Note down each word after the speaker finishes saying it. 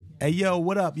Hey, yo,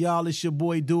 what up, y'all? It's your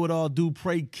boy, Do It All,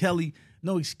 Dupree Kelly.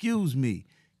 No, excuse me,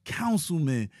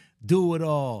 Councilman Do It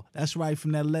All. That's right,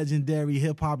 from that legendary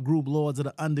hip-hop group, Lords of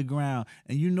the Underground.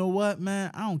 And you know what,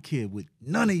 man? I don't care what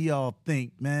none of y'all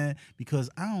think, man, because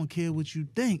I don't care what you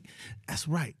think. That's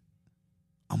right.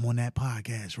 I'm on that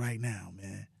podcast right now,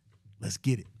 man. Let's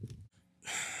get it.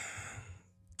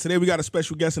 Today we got a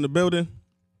special guest in the building.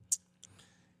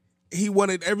 He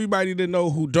wanted everybody to know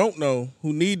who don't know,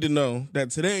 who need to know, that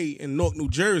today in Newark, New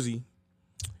Jersey,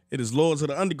 it is Lords of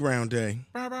the Underground Day.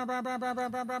 Oh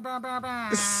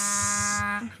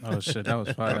shit, that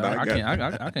was fire.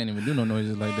 I can't even do no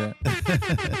noises like that.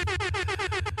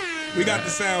 We got the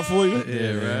sound for you.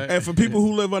 Yeah, right. And for people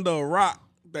who live under a rock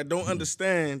that don't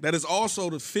understand, that is also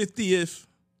the 50th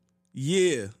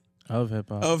year Of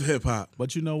hip-hop. of hip-hop.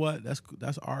 But you know what?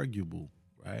 That's arguable,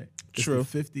 right? It's True.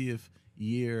 the 50th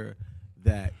year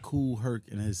that Kool Herc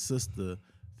and his sister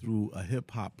threw a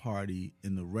hip-hop party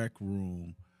in the rec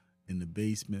room, in the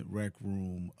basement rec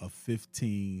room of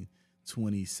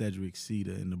 1520 Cedric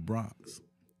Cedar in the Bronx.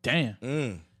 Damn.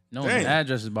 Mm. Knowing the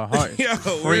addresses by heart. Yo,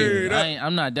 Crazy. word up.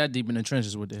 I'm not that deep in the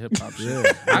trenches with the hip-hop shit.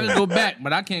 I can go back,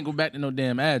 but I can't go back to no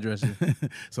damn addresses.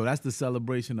 So that's the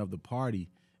celebration of the party.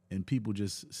 And people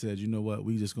just said, you know what,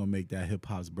 we just gonna make that hip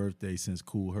hop's birthday since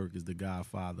Kool Herc is the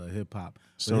godfather of hip hop.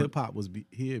 So hip hop was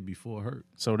here before Herc.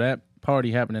 So that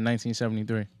party happened in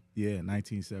 1973. Yeah,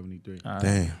 1973. Damn.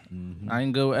 Mm-hmm. I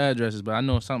ain't go with addresses, but I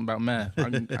know something about math. I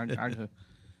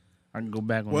can go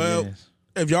back on Well, the years.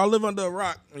 if y'all live under a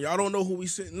rock and y'all don't know who we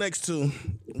sitting next to,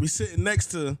 we sitting next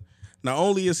to, not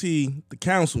only is he the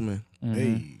councilman,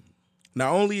 Hey,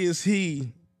 not only is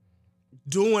he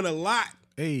doing a lot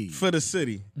hey. for the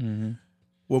city.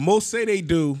 What most say they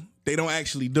do, they don't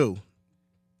actually do.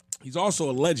 He's also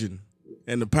a legend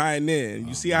and a pioneer. And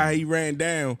you see how he ran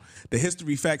down the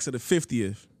history facts of the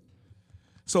 50th.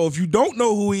 So if you don't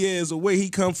know who he is or where he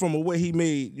come from or what he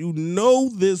made, you know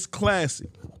this classic.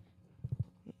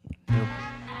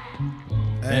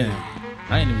 Damn.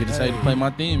 I ain't even get to say to play my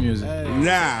theme music.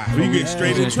 Nah, we get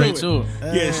straight Get into straight it. to it.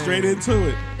 Yeah, straight into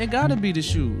it. It gotta be the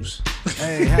shoes.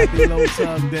 Hey, happy low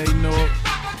tug day, Newark.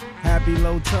 Happy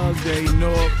low tug day,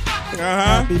 Newark.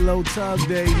 Happy low tug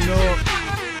day, Newark.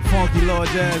 Funky Lord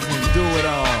Jasmine, Do It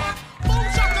All.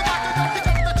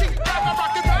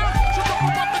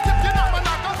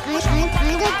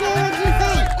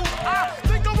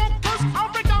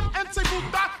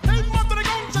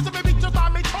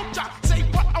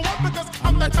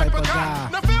 I'm that type of guy.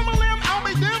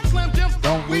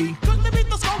 Don't we?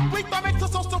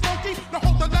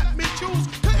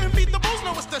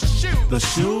 The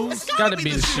shoes? Gotta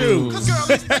be the shoes.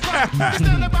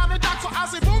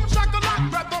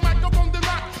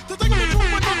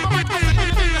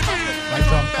 Like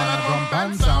drum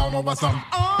pan sound over some.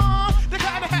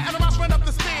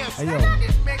 Hey yo.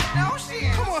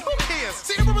 Come on, who cares?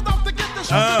 See, if it was out to get the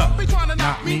show, don't be trying to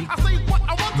knock me. I say what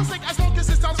I want to say as long as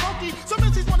it sounds funky. Some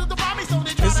MCs wanted to buy me, so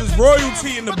they try This to is take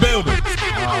royalty me. in the building.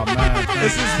 Oh man.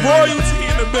 This is royalty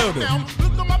in the building.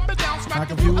 Look them up and down, smack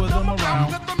Smack a few of them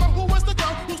around. Let them know who was the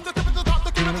girl, who's the tip of the top,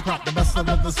 the king of the crop, The best of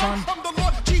the sun. I'm the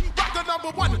Lord Chief Rocker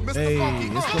 #1, Mr. Hey, Funky.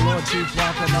 it's the Lord Chief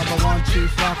Rocker, #1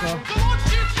 Chief Rocker.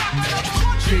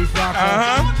 Chief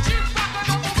Rocker.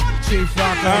 Chief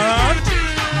Rocker.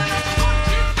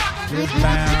 Bounce,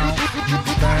 bounce,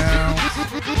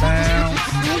 bounce,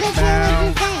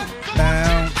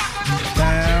 bounce, bounce,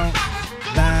 bounce,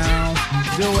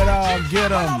 bounce. Do it all,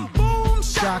 get 'em.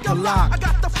 Shock-a-lock,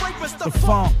 the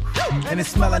funk, and it's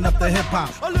smelling up the hip-hop.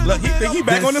 Look, he think he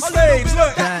back on the stage.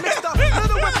 Look.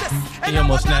 He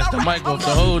almost snatched the mic off the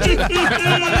hold. Held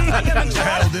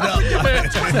it up.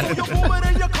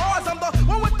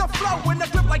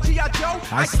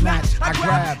 I snatch, I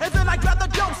grab. And then I grab the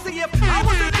dope, see if I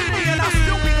was an Indian, I'll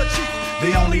still be the chief.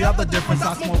 The only other difference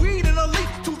I smoke weed in a leaf.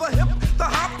 To the hip, the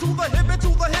hop, to the hip, and to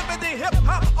the hip, and the hip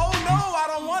hop. Oh no, I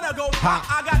don't wanna go pop.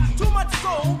 I got too much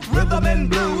soul, rhythm and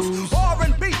blues,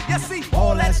 R&B. You see,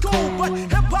 all that's cool, but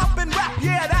hip hop and rap,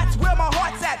 yeah, that's where my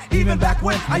heart's at. Even back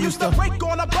when I used to break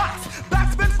on a box,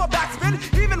 backspin for backspin,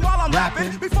 even while I'm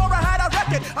rapping. Before I had a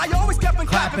record, I always kept on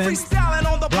clapping, freestyling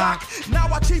on the block. Now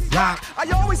I chief rock. I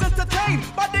always entertain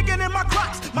by digging in my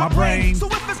crocs, my brain. So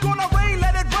if it's gonna rain,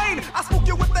 let it rain. I spook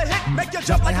you with the hit, make you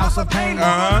jump like House of Pain.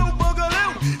 Boogaloo,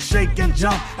 boogaloo. Shake and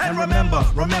jump, And remember,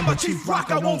 Chief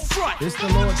Rocker won't front. It's the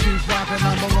Lord Chief Rocker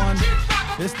 #1.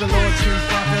 It's the Lord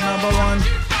Chief Rocker #1.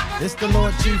 It's the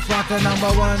Lord Chief Rocker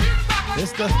 #1.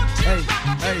 It's the hey.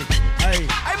 Hey,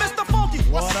 Mr. Funky,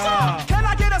 what's up? Can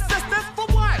I get assistance for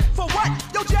what? For what?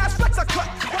 Yo, Jazz Flex a cut.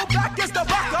 Go back is the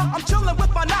rocker. I'm chilling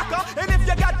with my knocker. And if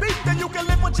you got beef, then you can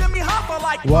live with Jimmy Hoffa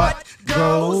like What?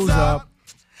 goes up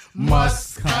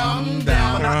must come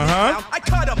down. I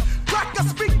cut 'em, crack a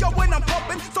speaker when I'm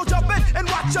pumping. So jump in and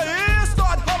watch your ears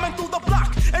start humming through the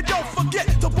block. And don't forget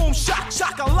to boom, shock,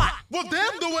 shock a lot. Well,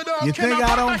 damn, do it all. You think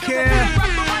I don't care?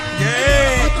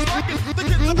 Yeah.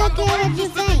 I don't care what you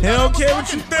think. He don't care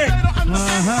what you think.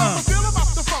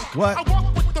 What?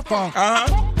 Funk.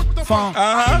 Funk.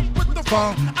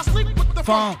 Funk. I sleep with the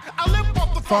funk. I live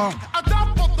off the funk. I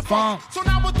die off the funk. So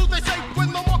now what do they say when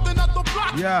I'm walking up the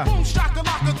block? Yeah. Boom,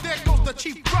 shakalaka, there goes the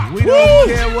chief rock. We don't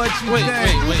care what you Wait,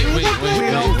 think. wait.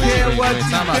 don't care what you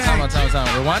Time think.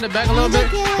 out. Rewind it back a little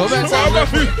bit. Go back to I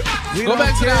live We Go don't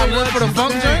back to care I live what for the you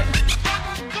funk think. joint.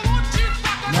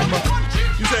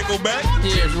 You said go back?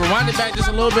 Yeah, rewind it back just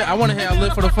a little bit. I want to hear I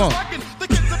live for the funk. I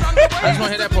just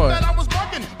want to hear that part.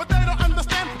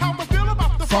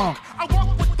 Funk. I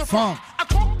walk with the Funk. I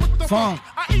talk with the Funk.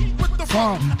 I eat with the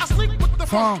Funk. I sleep with the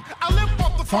Funk. I live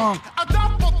off the Funk. I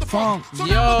die off the Funk.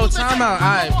 Yo, time out. All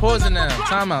right, pause it now.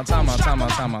 Time out.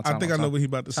 I think I know what he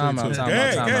about to say. Time out. too. Go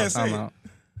ahead, say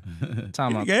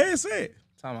Time out. Go ahead, say it.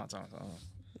 Time out.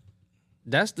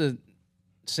 That's the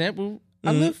sample.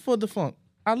 I live for the funk.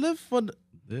 I live for the.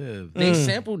 Yeah, They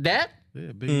sampled that.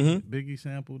 yeah, Biggie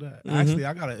sampled that. Actually,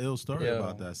 I got an ill story Yo,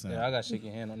 about that sample. Yeah, I got to shake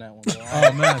your hand on that one. Bro.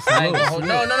 Oh man, I ain't gonna salute.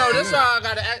 hold, no. This is why I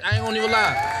gotta act. I ain't gonna even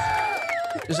lie.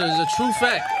 This is a true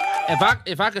fact.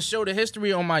 If I could show the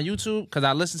history on my YouTube, because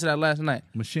I listened to that last night.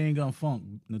 Machine Gun Funk,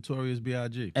 Notorious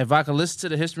B.I.G. If I could listen to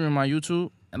the history on my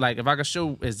YouTube, and like if I could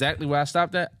show exactly where I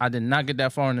stopped at, I did not get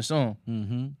that far in the song.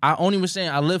 I only was saying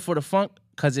I live for the funk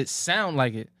because it sound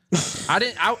like it. I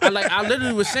didn't. I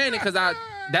literally was saying it because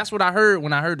that's what I heard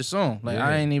when I heard the song. Like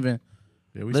I ain't even.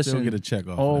 Yeah, we Listen. still get a check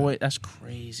off. Oh of that. wait, that's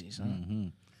crazy,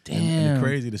 son. Damn. And the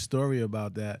crazy, the story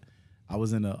about that, I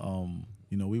was in a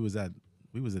we was at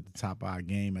the top of our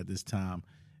game at this time,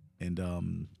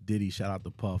 and Diddy, shout out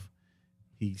to Puff,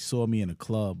 he saw me in a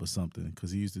club or something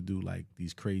because he used to do like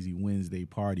these crazy Wednesday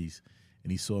parties,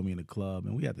 and he saw me in a club,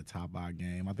 and we at the top of our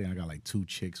game. I think I got like 2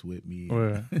 chicks with me.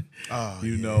 Word.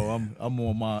 I'm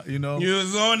on my, You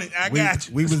was on it. I got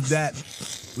you. We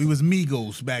was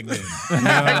Migos back then. You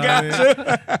know what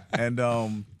I mean?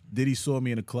 And Diddy saw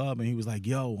me in a club, and he was like,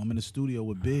 "Yo, I'm in the studio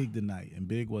with Big tonight," and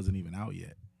Big wasn't even out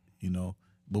yet,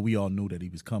 but we all knew that he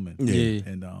was coming. Yeah.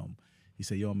 And he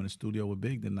said, "Yo, I'm in the studio with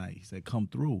Big tonight." He said, "Come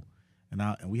through." And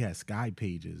we had sky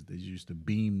pages that used to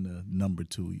beam the number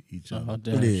to each other. Oh,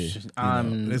 damn. Yeah.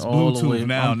 I'm It's all the Bluetooth way.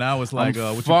 now. I'm- Now it's like I'm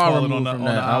what you far call it removed on the from on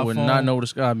that. the I would iPhone? not know what a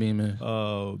sky beam is.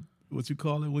 What you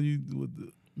call it when you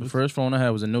The first phone I had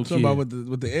was a Nokia. Talking about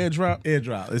with the airdrop.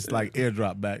 airdrop? It's like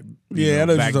airdrop back. Yeah, I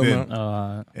know what back you're then. talking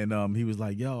about. And he was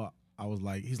like, "Yo,"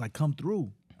 he's like, "Come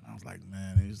through." And I was like,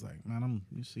 "Man," and he's like, "Man,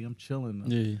 I'm chilling."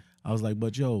 Yeah. I was like,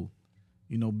 "But yo,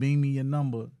 beam me your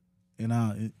number, and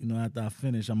after I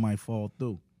finish, I might fall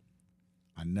through."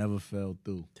 I never fell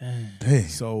through. Dang.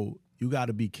 So you got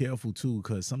to be careful too,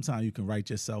 because sometimes you can write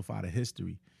yourself out of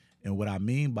history. And what I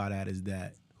mean by that is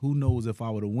that who knows if I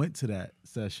would have went to that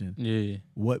session, Yeah.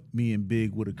 what me and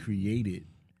Big would have created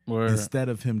Word. instead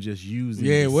of him just using.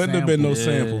 Yeah, the it wouldn't have been no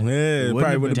sample. sample. Yeah, it Wouldn't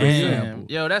probably have would have been been no Damn.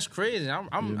 sample. Yo, that's crazy. I'm You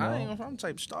I know? ain't, I'm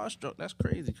type starstruck. That's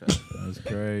crazy. Cuz. That's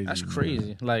crazy. That's man.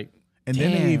 crazy. Like, And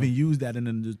then they damn. even used that in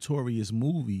a Notorious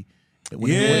movie. When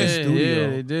they Yeah, went in the studio, yeah,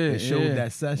 they did, showed yeah.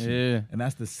 that session. Yeah. And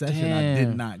that's the session I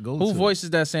did not go to. Who voices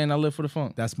that saying I live for the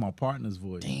funk? That's my partner's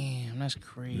voice. Damn, that's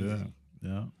crazy. Yeah.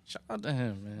 Yeah. Shout out to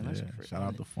him, man. That's crazy. Shout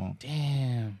out to Funk.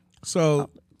 Damn. So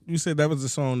you said that was the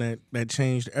song that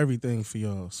changed everything for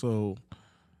y'all. So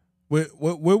where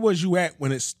was you at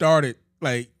when it started?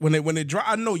 Like when it dropped?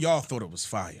 I know y'all thought it was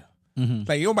fire.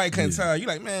 Like nobody couldn't tell you.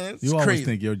 Like, man, it's You always crazy.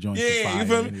 think your joint is Yeah, fire. you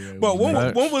feel me? anyway. But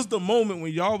Facts. when was the moment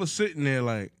when y'all was sitting there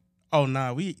like, oh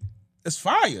nah, it's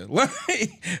fire.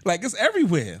 like it's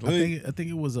everywhere. I think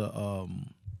it was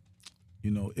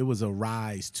it was a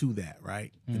rise to that,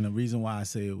 right? And the reason why I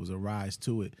say it was a rise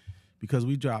to it, because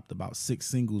we dropped about 6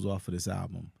 singles off of this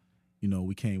album.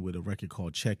 We came with a record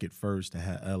called Check It First that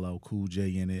had LL Cool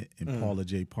J in it and Paula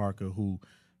J. Parker, who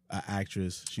an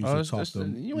actress. She used to talk to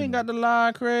you ain't got the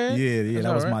line, Craig. Yeah, That's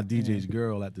that was all my right. DJ's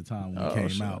girl at the time when it came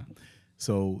shit. out.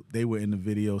 So they were in the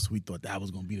video, so we thought that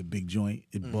was gonna be the big joint.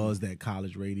 It buzzed that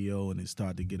college radio, and it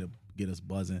started to get us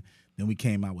buzzing. Then we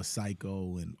came out with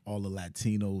Psycho, and all the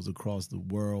Latinos across the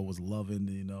world was loving,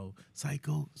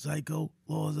 Psycho,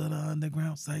 Laws of the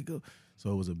Underground, Psycho.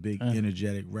 So it was a big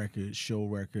energetic record, show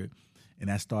record, and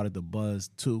that started the buzz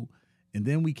too. And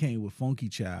then we came with Funky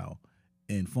Child,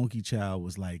 and Funky Child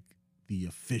was like the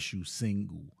official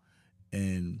single,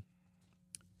 and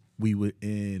we were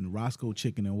in Roscoe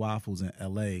Chicken and Waffles in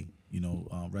L.A.,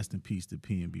 rest in peace to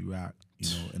P&B Rock,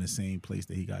 in the same place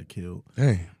that he got killed.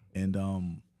 Dang. and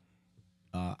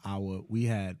we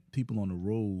had people on the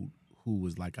road who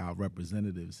was like our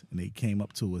representatives, and they came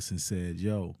up to us and said,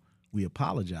 "Yo, we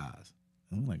apologize."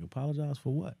 And I'm like, "Apologize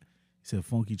for what?" He said,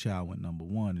 "Funky Child went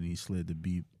 #1, and he slid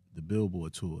the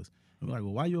Billboard tours." And we're like,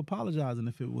 "Well, why you apologizing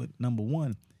if it went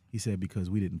 #1?" He said, "Because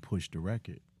we didn't push the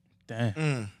record."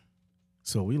 Damn.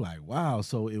 So we like, wow.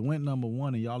 So it went #1,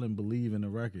 and y'all didn't believe in the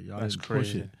record. Y'all That's didn't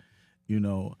push crazy. it. You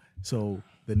know. So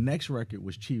the next record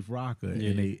was Chief Rocker,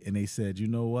 and they said, "You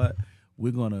know what?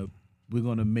 We're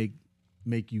gonna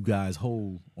make you guys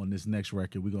whole on this next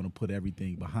record. We're gonna put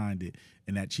everything behind it."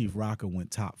 And that Chief Rocker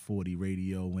went top 40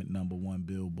 radio, went #1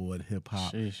 Billboard, hip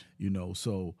hop. Sheesh. You know,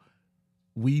 so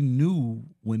we knew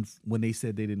when they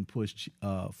said they didn't push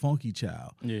Funky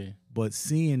Child. Yeah. But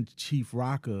seeing Chief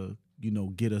Rocker, you know,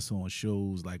 get us on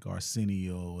shows like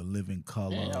Arsenio and Living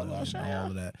Color and all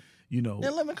of that, you know.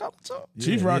 Living Color too.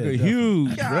 Chief Yeah, Rocker definitely.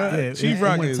 huge, Yeah, bro. Chief it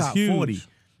Rocker went is top huge. 40.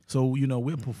 So, you know,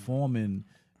 we're performing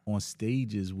on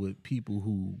stages with people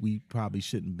who we probably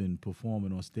shouldn't have been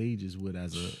performing on stages with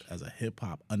as a hip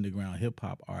hop, underground hip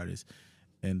hop artist.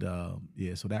 And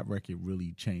so that record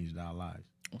really changed our lives.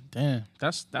 Damn,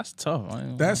 that's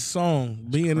tough. That song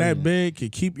being that big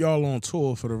could keep y'all on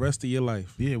tour for the rest of your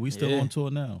life. Yeah, we still on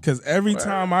tour now. Because every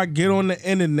time I get on the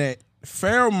internet,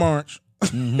 Pharoah Monch,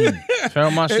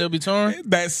 Pharoah Monch still be touring.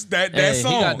 that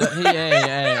song,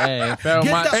 Pharoah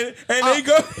Monch. and they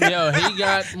go, Yo, he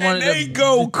got one of they the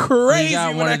go crazy. He got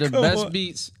when one of that the come best on.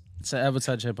 beats to ever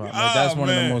touch hip hop. Like, that's Oh, one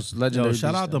of the man. most legendary. Yo,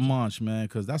 shout beats out to Monch, man,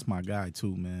 because that's my guy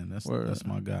too, man. That's Word.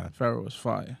 my guy. Pharoah was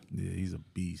fire. Yeah, he's a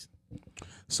beast.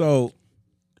 So,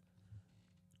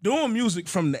 doing music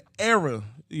from the era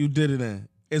you did it in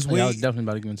is Yeah, I way was definitely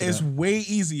about to get into it's that. way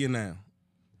easier now.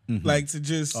 Like to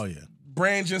just Oh, yeah.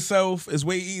 brand yourself is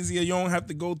way easier. You don't have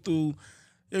to go through.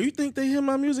 Yo, you think they hear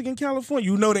my music in California?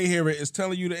 You know they hear it. It's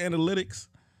telling you the analytics.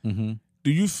 Mm-hmm.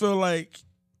 Do you feel like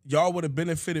y'all would have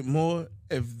benefited more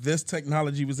if this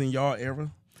technology was in y'all era?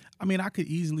 I mean, I could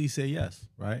easily say yes,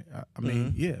 right? I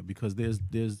mean, yeah, because there's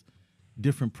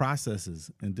different processes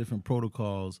and different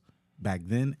protocols back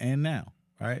then and now,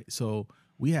 right? So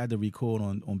we had to record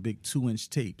on big 2-inch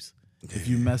tapes. If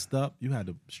you messed up, you had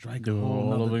to strike a Do it whole all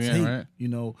nother over again, tape. right? You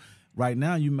know, right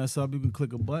now you mess up, you can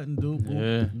click a button,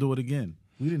 do it again.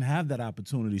 We didn't have that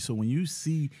opportunity. So when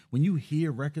you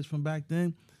hear records from back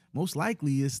then, most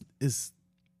likely it's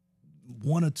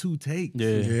 1 or 2 takes.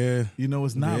 Yeah. You know,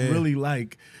 it's not Yeah. really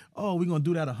like, oh, we're gonna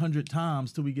do that 100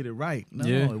 times till we get it right. No,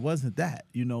 Yeah. it wasn't that.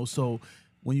 You know, so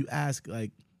when you ask,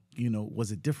 like, you know,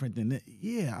 was it different than that?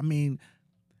 Yeah, I mean,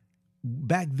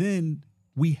 back then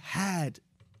we had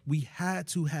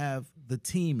to have the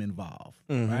team involved,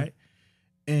 right?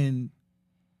 And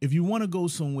if you want to go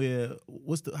somewhere,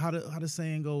 how the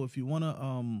saying go? If you want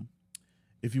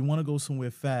to go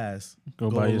somewhere fast,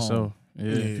 Go by alone. yourself. Yeah.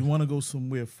 If you want to go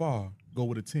somewhere far, go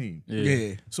with a team.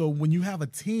 Yeah. So when you have a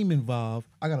team involved,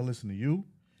 I gotta listen to you.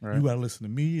 Right. You gotta listen to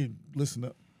me and listen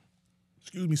to.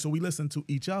 Excuse me. So we listen to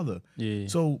each other. Yeah.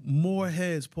 So more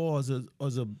heads pause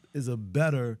is a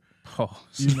better. Oh,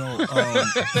 You know,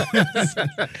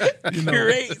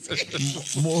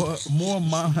 more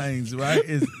minds, right?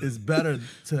 Is better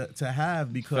to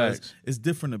have because Facts. it's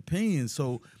different opinions.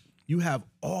 So you have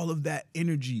all of that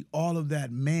energy, all of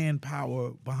that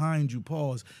manpower behind you.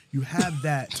 Pause. You have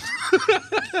that.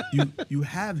 you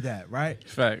have that, right?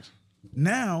 facts.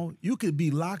 Now you could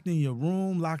be locked in your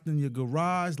room, locked in your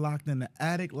garage, locked in the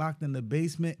attic, locked in the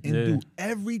basement, and Yeah. do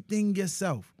everything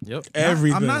yourself. Yep. Now,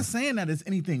 Everything. I'm not saying that there's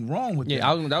anything wrong with that.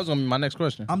 Yeah, that was gonna be my next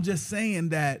question. I'm just saying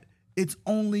that it's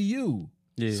only you.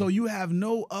 Yeah. So you have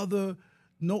no other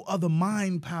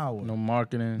mind power. No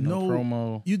marketing, no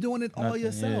promo. You're doing it all nothing,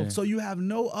 yourself. yeah. So you have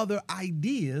no other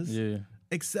ideas Yeah.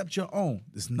 except your own.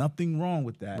 There's nothing wrong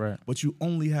with that. Right. But you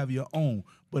only have your own.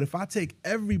 But if I take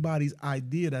everybody's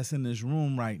idea that's in this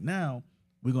room right now,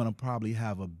 we're gonna probably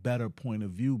have a better point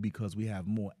of view because we have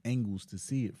more angles to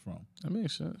see it from. That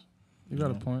makes sense. You got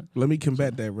a point. Let me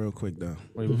combat that real quick though.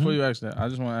 Wait, before you ask that, I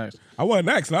just want to ask. I wasn't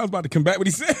asking. I was about to combat what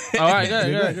he said. All right,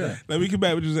 good. Let me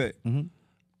combat what you said.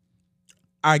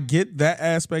 I get that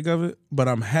aspect of it, but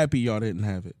I'm happy y'all didn't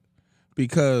have it.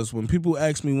 Because when people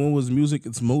ask me when was music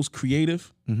its most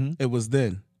creative, it was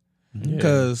then.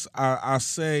 Because I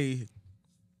say,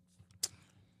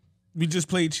 we just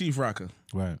played Chief Rocker.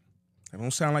 Right. That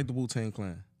don't sound like the Wu-Tang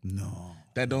Clan. No.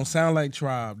 That don't sound like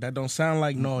Tribe. That don't sound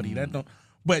like Naughty. That don't.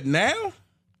 But now,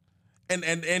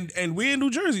 and we're in New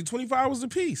Jersey, 24 hours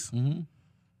apiece.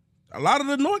 A lot of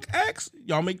the North acts,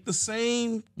 y'all make the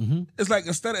same. It's like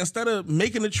instead of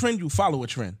making a trend, you follow a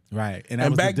trend. Right. that And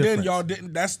was the back then, difference. y'all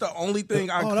didn't. That's the only thing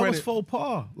I Oh, credit. that was faux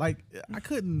pas. Like I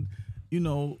couldn't, you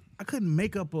know,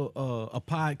 make up a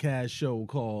podcast show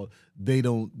called They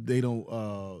Don't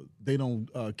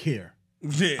Care.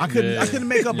 Yeah. I couldn't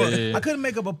make up I couldn't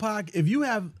make up a podcast. If you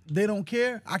have They Don't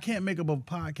Care, I can't make up a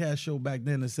podcast show back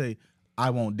then and say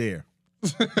I Won't Dare.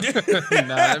 Because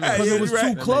it was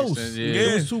too close.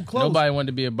 It was too close. Nobody wanted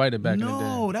to be a biter back in the day.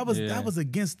 No, that was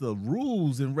against the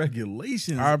rules and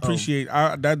regulations. I appreciate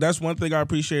that's one thing I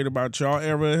appreciate about y'all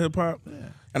era of hip hop. Yeah.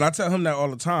 And I tell him that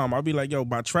all the time. I'll be like, yo,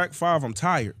 by track 5, I'm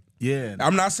tired. Yeah.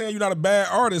 I'm not saying you're not a bad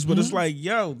artist, but it's like,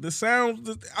 yo, the sound,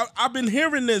 I've been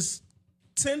hearing this.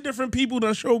 10 different people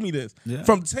done showed me this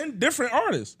from 10 different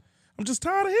artists. I'm just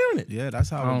tired of hearing it. Yeah, that's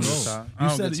how it goes. I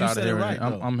don't get tired of hearing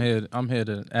it. I'm here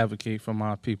to advocate for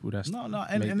my people. Well, you're a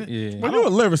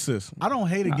lyricist. I don't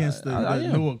hate against the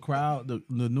newer crowd, the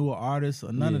newer artists,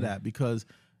 or none of that, because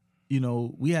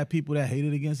we had people that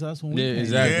hated against us when we came.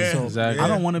 Exactly. So I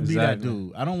don't want to be that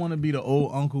dude. I don't want to be the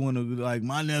old uncle and like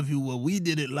my nephew. Well, we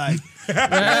did it like,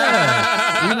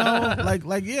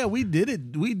 we did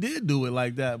it. We did do it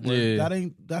like that.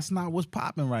 But that's not what's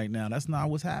popping right now. That's not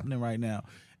what's happening right now.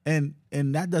 And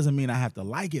that doesn't mean I have to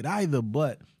like it either.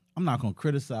 But I'm not gonna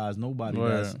criticize nobody.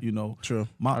 That's True.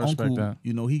 My uncle,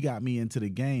 he got me into the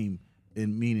game.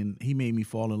 And meaning he made me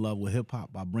fall in love with hip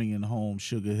hop by bringing home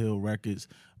Sugar Hill Records,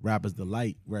 Rapper's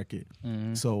Delight record.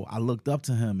 Mm-hmm. So I looked up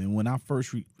to him, and when I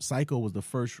first Psycho was the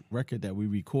first record that we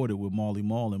recorded with Marley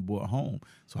Marl and brought home.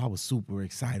 So I was super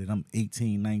excited. I'm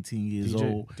 18, 19 years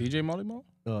old. DJ Marley Marl?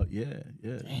 Yeah.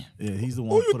 Yeah, he's the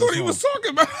one. Who you thought he was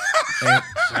talking about?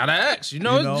 Gotta ask. Should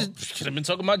have been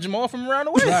talking about Jamal from around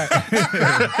the way.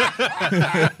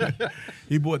 Right.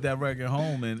 He brought that record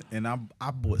home, and I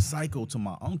bought Psycho to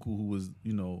my uncle, who was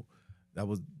that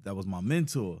was my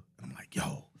mentor. And I'm like,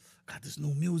 yo, got this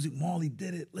new music. Marley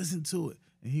did it. Listen to it.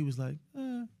 And he was like,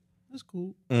 that's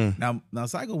cool. Now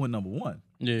Psycho went number 1.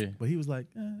 Yeah. But he was like,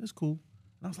 it's cool.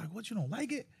 And I was like, what? You don't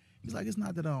like it? He's like, it's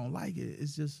not that I don't like it.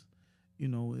 It's just,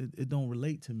 it don't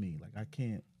relate to me. Like I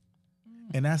can't.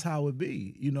 And that's how it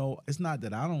be. It's not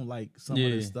that I don't like some of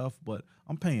this stuff, but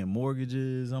I'm paying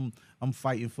mortgages. I'm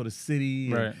fighting for the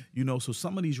city. Right. And, so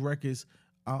some of these records,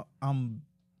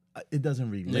 it doesn't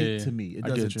relate to me. It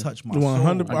doesn't touch my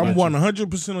 100, soul. I'm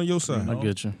 100% on your side. I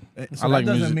get you. So I like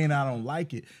that doesn't music. mean I don't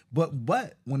like it. But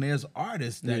when there's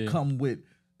artists that come with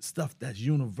stuff that's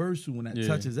universal and that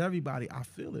touches everybody, I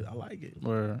feel it. I like it.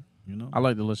 Where I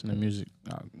like to listen to music.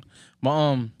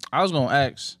 But I was gonna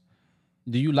ask,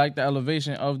 do you like the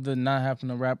elevation of the not having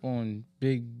to rap on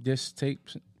big disc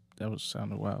tapes? That was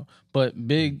sounded wild. But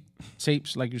big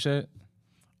tapes, like you said?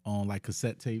 On like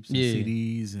cassette tapes and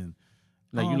CDs and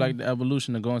like you like the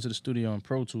evolution of going to the studio and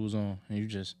Pro Tools on and you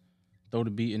just throw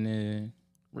the beat in there,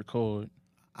 record.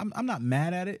 I'm not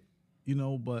mad at it,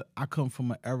 but I come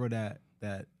from an era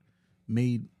that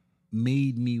made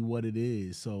me what it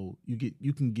is. So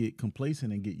you can get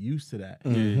complacent and get used to that.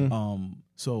 Mm-hmm.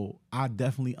 So I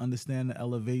definitely understand the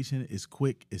elevation. It's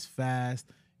quick, it's fast.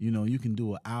 You can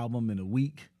do an album in a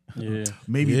week. Yeah.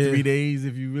 Maybe 3 days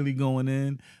if you're really going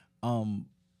in. And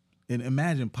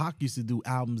imagine Pac used to do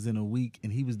albums in a week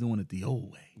and he was doing it the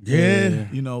old way. Yeah.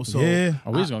 So we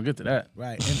was gonna get to that.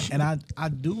 Right. And I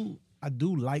do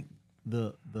like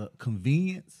the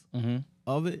convenience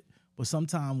of it. But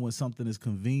sometimes when something is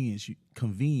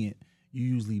convenient, you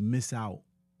usually miss out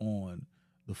on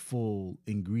the full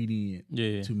ingredient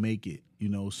to make it.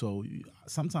 So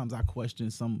sometimes I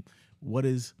question what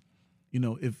is,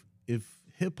 if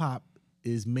hip hop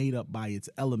is made up by its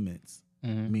elements,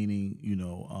 meaning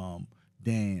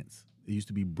dance. It used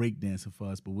to be break dancing for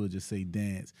us, but we'll just say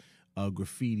dance.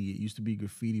 Graffiti. It used to be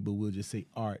graffiti, but we'll just say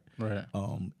art. Right.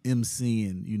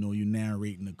 MCing. You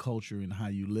narrating the culture and how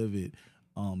you live it.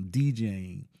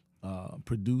 DJing,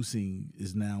 producing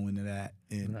is now into that,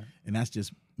 and that's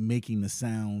just making the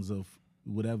sounds of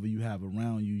whatever you have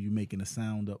around you. You're making a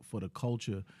sound up for the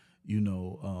culture.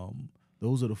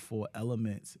 Those are the 4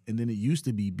 elements, and then it used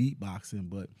to be beatboxing,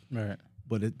 but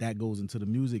that goes into the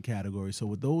music category. So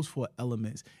with those 4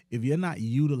 elements, if you're not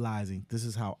utilizing, this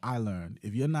is how I learned.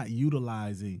 If you're not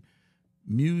utilizing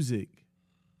music,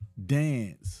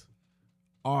 dance,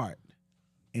 art,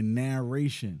 and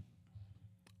narration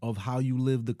of how you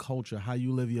live the culture, how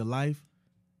you live your life,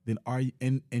 then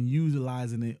and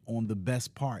utilizing it on the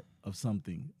best part of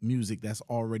something, music that's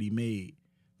already made,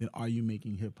 then are you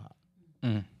making hip hop?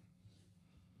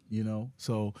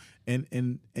 So and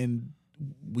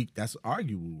that's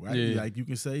arguable, right? Like you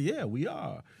can say, we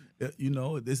are.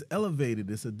 It's elevated.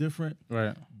 It's a different.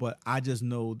 Right. But I just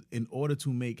know in order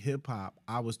to make hip hop,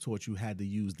 I was taught you had to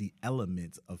use the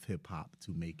elements of hip hop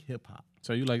to make hip hop.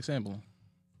 So you like sampling?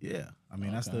 Yeah, I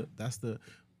mean that's the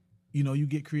you know, you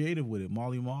get creative with it.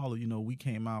 Marley Marl, you know, we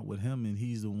came out with him, and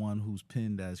he's the one who's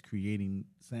pinned as creating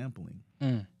sampling.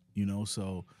 You know,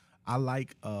 so I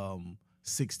like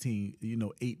 16, you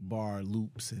know, 8-bar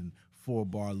loops and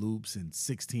 4-bar loops and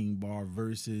 16-bar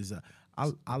verses.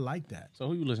 I like that. So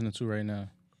who you listening to right now?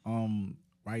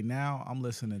 Right now, I'm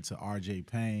listening to R.J.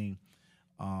 Payne.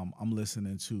 I'm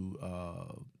listening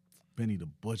to Benny the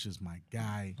Butcher's my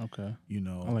guy. Okay. You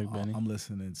know, I like Benny. I'm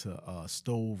listening to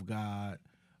Stove God.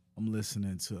 I'm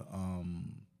listening to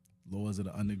Lords of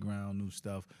the Underground, new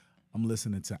stuff. I'm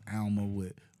listening to Alma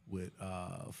with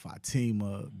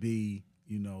Fatima B.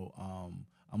 You know,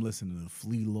 I'm listening to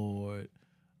Flea Lord.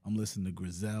 I'm listening to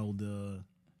Griselda.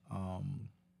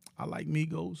 I like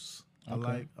Migos.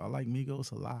 Okay. I like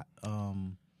Migos a lot.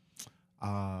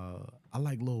 I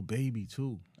like Lil Baby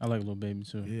too. I like Lil Baby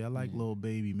too. Yeah, I like Lil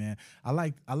Baby, man. I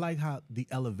like how the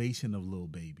elevation of Lil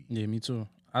Baby. Yeah, me too.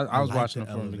 I was like watching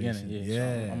the him from the beginning. elevation.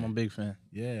 Yeah, Yeah. so I'm a big fan.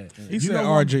 Yeah. He You said know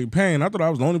R.J. Payne. I thought I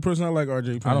was the only person that like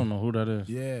R.J. Payne. I don't know who that is.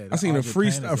 Yeah. I seen a R.J. Payne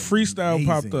is freestyle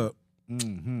popped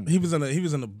amazing. up. He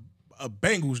was in a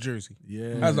Bengals jersey.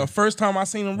 Yeah. That was the first time I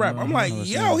seen him rap. I'm like,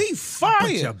 yo, he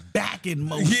Put your fire. back in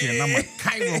motion. Yeah. I'm a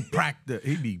chiropractor.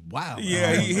 He be wild.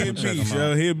 Yeah, he a beast,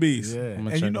 yo. He a beast. Yeah. I'ma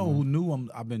And check you know him who knew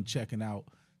I've been checking out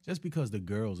just because the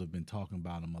girls have been talking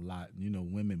about him a lot. You know,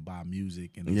 women buy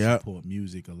music and they Yep. support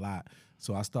music a lot.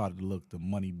 So I started to look the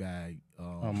Moneybag.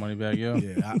 Oh, Moneybag Yo.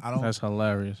 Yeah, I don't. That's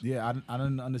hilarious. Yeah, I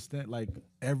didn't understand. Like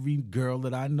every girl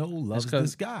that I know loves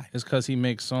this guy. It's because he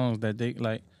makes songs that they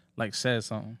like said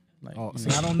something. Like, Oh, you see,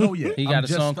 know, I don't know yet. he I'm got a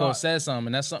just song called start- "Said Something,"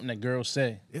 and that's something that girls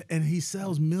say. and he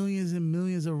sells millions and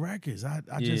millions of records. I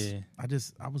Yeah.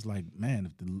 was like, man,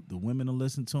 if the women will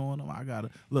listen to him, I gotta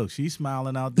look. She's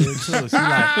smiling out there too.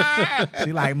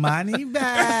 She like money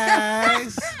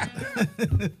bags.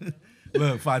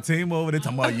 Look, Fatima over there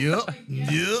talking about yep.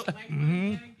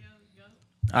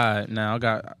 All right, now I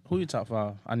got who your top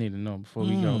 5. I need to know before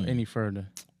we go any further.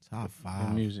 Top This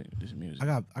 5. music.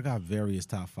 I got various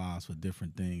top 5s for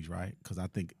different things, right? Because I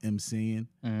think MCing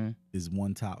is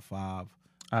one top 5.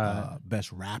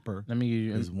 Best rapper Let me give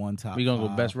you. is one top. We gonna go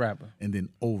 5, best rapper. and then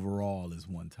overall is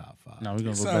one top 5. No, we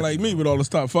gonna go Sound best. like me with all the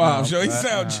top 5. Yo, he Nah,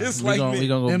 sound just we like gonna, me. We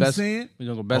gonna go best. MCing? We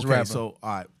gonna go best okay, rapper. So all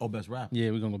right, best rapper.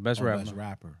 Yeah, we gonna go best rapper. Best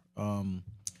rapper.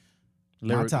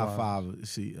 My Lyric top wise. 5.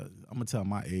 See, I'm gonna tell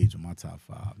my age of my top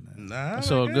 5, man. Nah,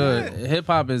 So like good. that. Hip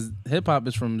hop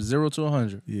is from 0 to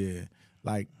 100. Yeah,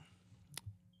 like,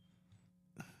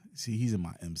 see, he's in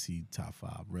my MC top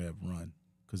 5. Rev Run,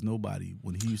 because nobody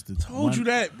when he used to Told run, you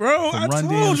that, bro. from I Run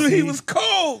told you he DMC. was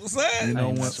cold, son. You know,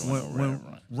 ain't when, messing with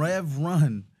when Rev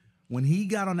Run, when he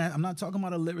got on that, I'm not talking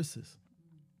about a lyricist.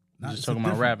 Just it's a talking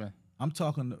about different- rapping. I'm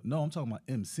talking about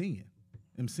MCing.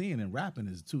 MCing and rapping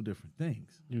is 2 different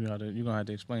things. You're gonna have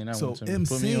to explain that So one to me.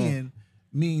 Put me on. MCing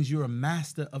means you're a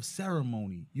master of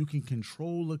ceremony. You can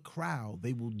control a crowd.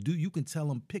 You can tell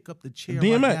them pick up the chair right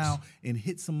DMX. now and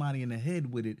hit somebody in the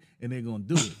head with it, and they're gonna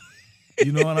do it.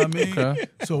 You know what I mean? Okay.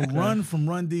 So Run from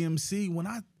Run DMC, when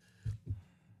I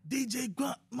DJ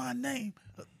Grunt my name,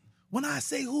 when I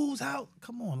say who's out,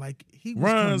 come on, like he was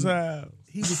Runs out.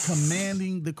 he was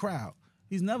commanding the crowd.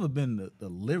 He's never been the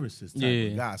lyricist type Yeah.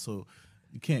 of guy, so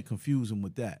you can't confuse him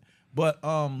with that. But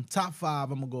top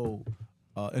 5, I'm gonna go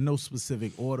in no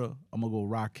specific order. I'm gonna go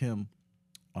Rakim,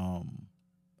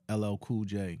 LL Cool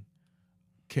J,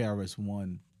 KRS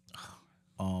One,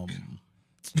 I'm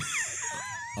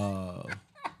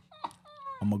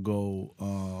gonna go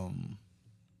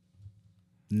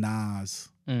Nas,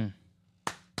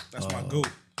 That's my goat.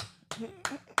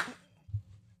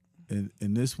 and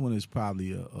this one is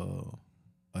probably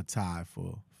a tie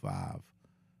for 5.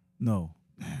 No,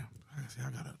 damn. I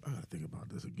gotta think about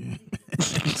this again.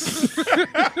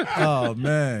 Oh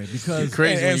man, because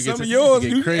Crazy when And you get some to- of yours,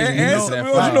 you get crazy when you and get to some that of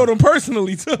yours, you five. know them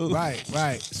personally too.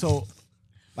 right. So,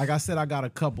 like I said, I got a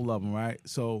couple of them, right?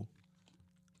 So,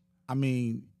 I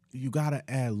mean, you gotta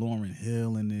add Lauryn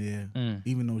Hill in there,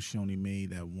 even though she only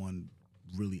made that one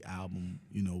really album,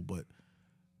 you know. But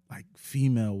like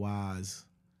female wise,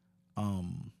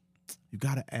 you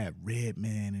gotta add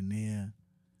Redman in there.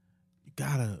 You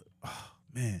gotta, oh,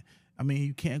 man. I mean,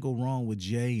 you can't go wrong with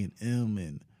J and M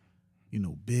and, you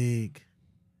know, Big.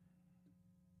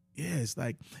 Yeah, it's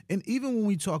like, and even when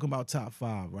we talk about top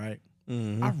 5, right?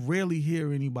 I rarely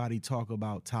hear anybody talk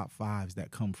about top 5s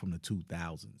that come from the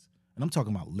 2000s. And I'm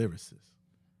talking about lyricists.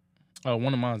 Oh,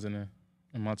 one of mine's in there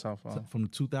in my top 5. From the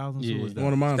 2000s? Yeah. Who is that?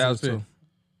 One of mine Styles too.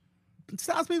 P.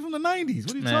 Styles P from the 90s.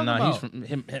 What are you Man, talking no, about?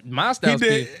 he's from my Styles P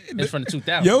did- is from the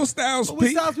 2000s. Yo, Styles But with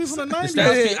P. Styles P from the The 90s.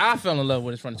 Styles P I fell in love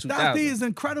with is from the Styles P 2000s. is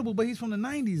incredible, but he's from the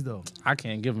 90s though. I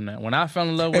can't give him that. When I fell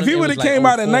in love with If him, he it would was have like came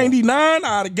out in 04. '99,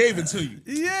 I'd have gave it to you.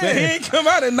 Yeah. But he ain't come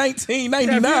out in Yeah, if he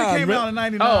 1999. came bro. out in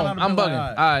 99, Oh, I'd have I'm been bugging.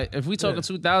 like, All right, if we talking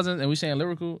 2000s and we saying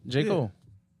lyrical, J. Cole.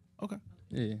 Okay.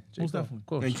 Yeah, J. Most Cole. definitely. Of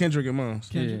course. And Kendrick and Mons.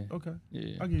 Kendrick. Yeah. Okay.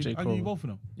 Yeah, I'll give J. you Cole. both of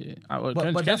them. Yeah, But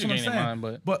Kendrick that's what I'm ain't in saying.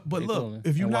 mine, but But J. look, Cole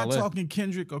if you're and not Wale. talking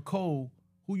Kendrick or Cole,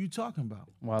 who you talking about?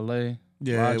 Wale,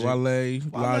 Yeah, Logic,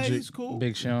 Wale, Logic. He's cool.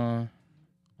 Big Sean.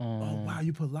 Oh wow,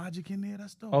 you put Logic in there?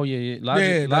 That's dope. Oh yeah. Logic,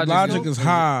 Yeah, that Logic is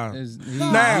high.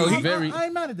 Now, I, he very. I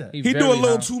ain't mad at that. He do a very little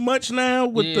high. too much now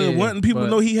with the Yeah, wanting people to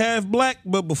but- know he half black.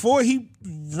 But before he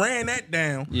ran that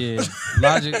down, Yeah,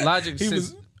 Logic He sits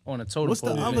was- on a totem What's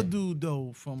the pole. other dude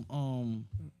though from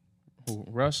Who,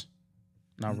 Russ?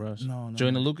 Not Russ. no.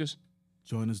 Joyner Lucas.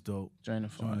 Joyner's dope. Joyner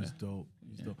Fire. Joyner's dope.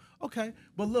 He's dope. Okay,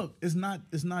 but look, it's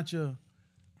not your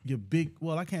big.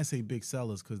 Well, I can't say big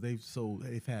sellers because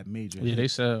they've had major. Yeah, they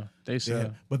hits. sell. They sell. Yeah,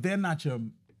 but they're not your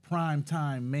prime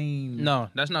time main. No,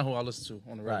 that's not who I listen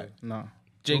to on the radio. Right. No.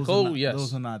 J. those are Cole, not- yes.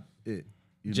 those are not it.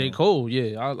 you J. know. Cole,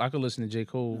 yeah. I could listen to J.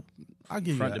 Cole I'll give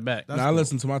you front that. to back. That's now I dope.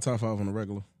 listen to my top 5 on the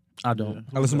regular. I don't.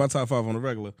 I listen to my top 5 on the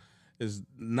regular. Is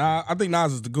Nas? I think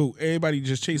Nas is the GOAT. Everybody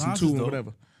just chasing Nas two is and dope.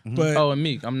 whatever. But Oh, and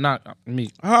Meek. I'm not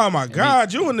Meek. oh my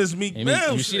God, you and this Meek Hey, Meek.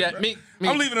 Mill You see shit, that, bro. Meek?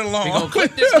 I'm leaving it alone. We gonna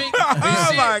clip this, Meek.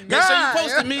 Oh my Make sure you God.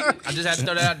 post it, Meek. I just had to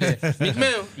throw that out there. Meek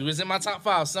Mill, you was in my top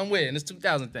 5 somewhere in this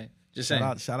 2000 thing. Just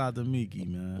saying. Shout out to Meeky,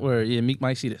 man. Word, yeah, Meek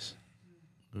might see this.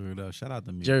 Word up. Shout out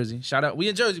to Meek. Jersey. Shout out. We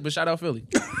in Jersey, but shout out Philly.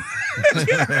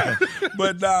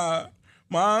 But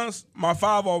my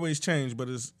 5 always change. But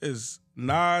it's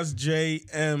Nas, J,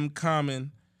 M,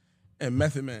 Common, and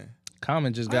Method Man.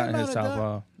 Common just I got ain't in his mad top at that.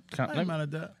 5. I ain't mad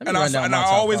at that. And I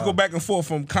always go back and forth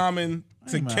from Common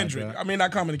to ain't mad at Kendrick. that. I mean,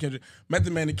 not Common to Kendrick.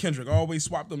 Method Man to Kendrick. I always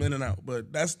swap them in and out.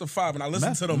 But that's the 5. And I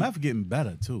listen to them. Meth getting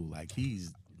better too. Like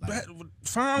he's like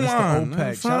Fine Mr. wine.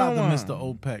 OPEC. Shout out to Fine Mr.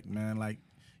 wine. OPEC, man. Like,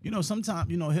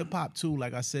 sometimes, hip hop too,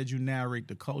 like I said, you narrate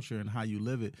the culture and how you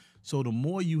live it. So the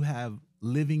more you have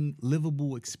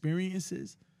livable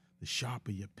experiences, the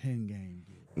sharper your pen game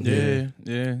gets.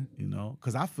 Yeah.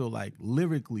 Because I feel like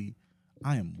lyrically,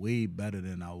 I am way better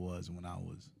than I was when I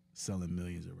was selling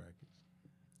millions of records.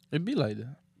 It'd be like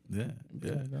that. Yeah.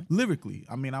 like that. Lyrically,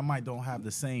 I mean, I might don't have the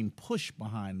same push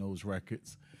behind those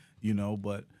records,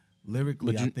 but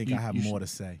lyrically, But I think I have more to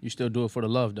say. You still do it for the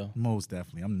love, though. Most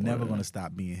definitely. I'm never going to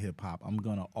stop being hip hop. I'm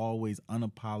going to always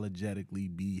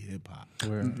unapologetically be hip hop.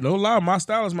 Word. No lie, my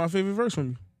style is my favorite verse from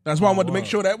you. That's why I wanted to make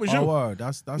sure that was you. Oh, word.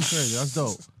 That's crazy. That's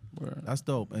dope. Word. That's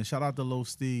dope. And shout out to Low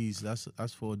Steez.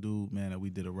 That's for a dude, man, that we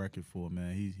did a record for,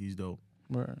 man. He's dope.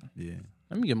 Word. Yeah.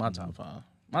 Let me get my top 5.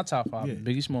 My top 5: Yeah.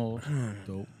 Biggie Smalls,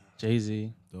 Dope.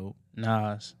 Jay-Z, Dope.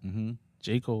 Nas, Mm-hmm.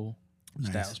 J. Cole,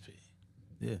 Nice. Styles P.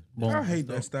 Yeah. Boom. I hate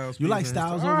that Styles. You like man.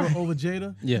 Styles Ah, over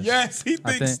Jada? Yes. Yes, he I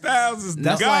thinks think- Styles is the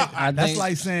That's guy. like I that's think-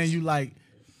 like saying you like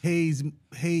haze.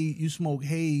 You smoke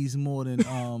haze more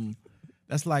than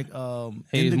That's like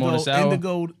Haze more than sour?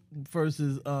 indigo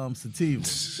versus sativa.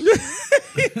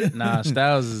 Nah,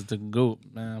 Styles is the GOAT,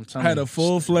 man. I'm telling Had you. a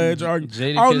full-fledged argument.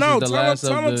 Jadakiss Oh is no, the tell last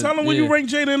of him the- when you yeah. rank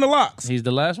Jada in the locks. He's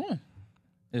the last one.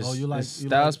 It's, Oh, you like- it's you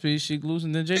Styles P, Sheek Loose,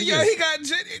 and then Jada. Yeah, he got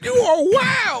Jada. You are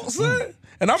wild, son.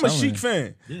 And I'm a Telling Sheik you.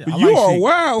 fan. Yeah, But I you like are Sheik.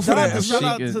 wild for Shout out, that. to, shout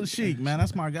out Sheik is- to Sheik, man.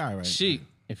 That's my guy, right? Sheek,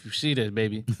 if you see this,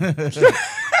 baby.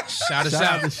 Shout us Shout out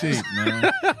out. to Sheik,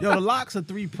 man. Yo, the locks are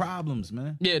 3 problems,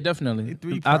 man. Yeah, definitely. They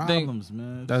 3 I think problems,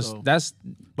 man. that's So-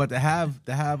 but to have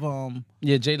yeah.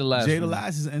 Jada last. Jada for me.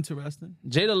 Last is interesting.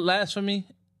 Jada last for me,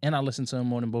 and I listen to him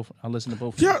more than both. I listen to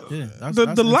both. of Yeah, them. Yeah, that's the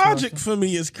interesting. logic for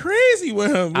me is crazy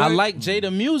with him. I like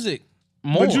Jada music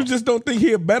more. but you just don't think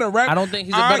he a better rapper. I don't think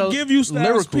he's a I better give you Styles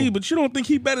lyrical. P, but you don't think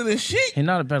he better than Sheik. He's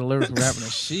not a better lyrical rapper than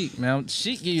Sheek, man.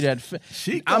 Sheek give you that.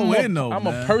 Sheik I'm go a, in, though, I'm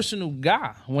man. a personal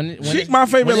guy. When Sheik my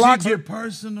favorite when lock. Get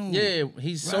personal. Yeah,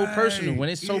 he's so Right, personal. When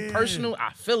it's so yeah. personal,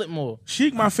 I feel it more.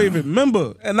 Sheik my favorite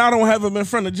member, and I don't have him in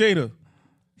front of Jada.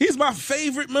 He's my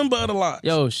favorite member of the lot.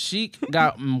 Yo, Sheek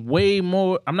got way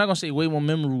more. I'm not gonna say way more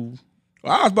memorable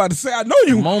I was about to say, I know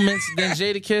you. moments than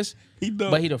Jadakiss. He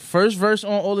dope. But he the first verse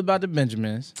on All About the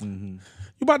Benjamins. You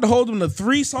about to hold him to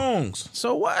 3 songs.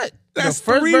 So what? That's The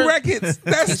first 3 verse- records.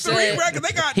 That's He 3 said records.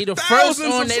 They got he the first thousands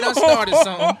one of they done songs. started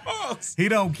something. He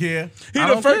don't care. I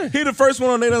don't care. He the first one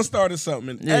on They Done Started Something.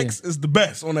 And Yeah. X is the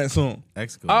best on that song.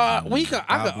 X goes, I man. could God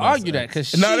bless argue that X.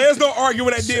 because Now there's no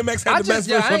arguing that DMX had I the best just,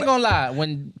 verse I on ain't that. gonna lie.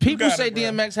 When people got say it, bro.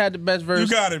 DMX had the best verse,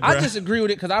 got it, I bro. disagree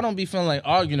with it because I don't be feeling like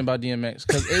arguing about DMX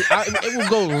because it will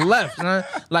go left. Man.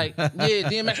 Like, yeah,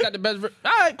 DMX got the best verse.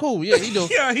 All right, cool. Yeah, he do.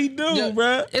 Yeah, he do, Yeah,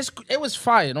 bruh. it was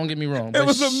fire. Don't get me wrong. But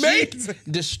was she amazing.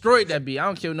 destroyed that beat. I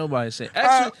don't care what nobody say.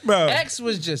 Bro. X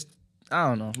was just. I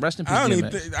don't know. Rest in peace, I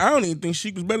don't DMX. even think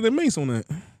Sheik was better than Mace on that.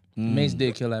 Mace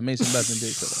did kill that. Mason Bethan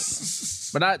did kill that.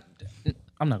 But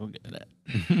I'm not gonna get into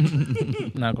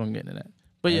that. Not gonna get into that.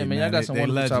 But yeah, Hey, man, y'all got some they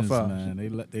wonderful legends, top fives.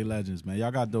 man. They legends, man.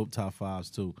 Y'all got dope top fives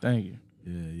too. Thank you.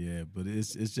 Yeah. But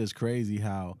it's just crazy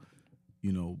how,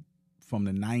 from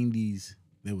the 90s,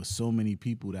 there were so many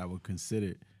people that were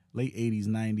considered, late 80s,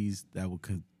 90s, that would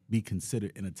be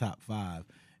considered in the top 5.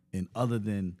 And other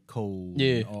than Cole,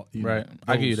 Yeah, and all, right.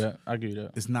 I give you those, that. I give you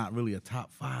that. It's not really a top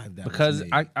 5 that was Because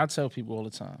made. I tell people all the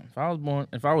time,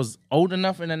 if I was old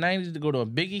enough in the 90s to go to a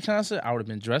Biggie concert, I would have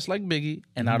been dressed like Biggie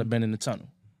and I would have been in the tunnel.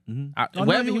 Oh,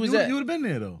 Wherever no, he was you at. would have been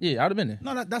there though. Yeah, I would have been there.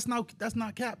 No, that's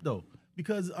not cap though.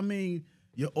 Because I mean,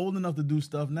 you're old enough to do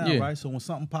stuff now, Yeah. right? So when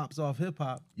something pops off hip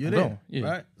hop, you're I'm there, going, yeah.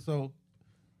 right? So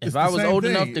If it's I the was same old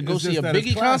thing. enough to go It's see just a that it's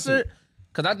Biggie classic. concert,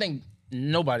 because I think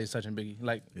nobody's touching Biggie.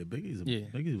 Like, Yeah,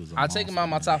 Biggie was. I take him out of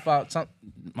my top 5.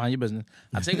 Mind your business.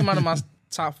 I take him out of my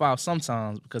top 5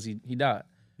 sometimes because he died.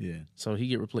 Yeah, So he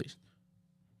get replaced.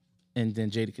 And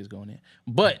then Jadakiss going in.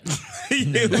 But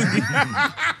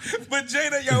But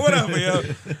Jada, yo, whatever, yo.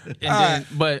 and then,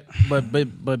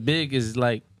 but Big is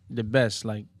like the best,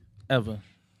 like ever.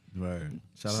 right.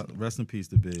 Shout out, rest in peace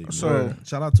to Big. So- Word.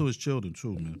 Shout out to his children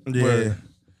too, man. Yeah.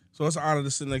 So it's an honor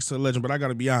to sit next to a legend, but I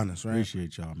gotta be honest, right?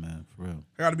 Appreciate y'all, man, for real.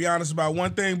 I gotta be honest about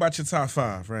one thing about your top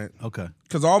 5, right? Okay.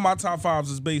 Because all my top 5s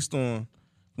is based on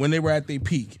when they were at their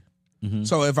peak.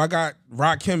 So if I got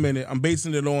Rakim in it, I'm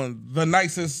basing it on the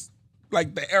nicest,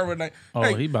 like the era. Oh,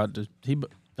 like,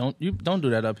 don't do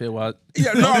that up here while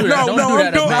yeah, don't do that. Don't do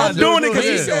that up I'm here. doing it because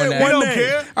he Don't said do that. one don't name.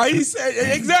 care. He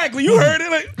said exactly. You heard it.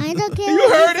 Like, I don't care you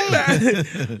what heard you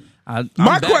say. it.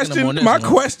 My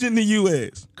question to you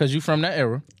is, because you from that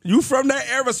era. you from that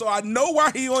era, so I know why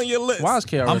he on your list. Why is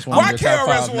KRS one? why of your top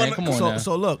KRS five, man? one- Come on now.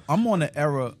 So look, I'm on the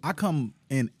era. I come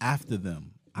in after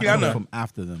them. I Yeah, I come know. from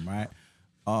after them, right?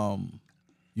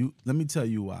 Let me tell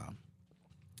you why.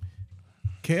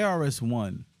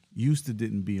 KRS-One used to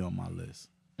didn't be on my list,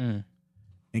 and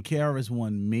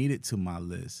KRS-One made it to my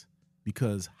list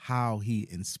because how he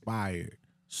inspired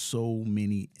so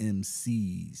many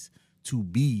MCs to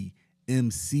be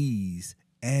MCs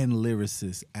and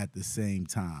lyricists at the same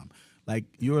time. Like,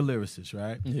 you're a lyricist,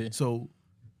 right? Yeah. So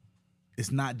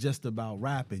it's not just about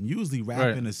rapping. Usually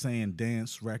rapping is saying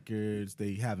dance records,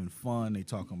 they having fun, they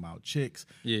talking about chicks.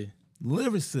 Yeah.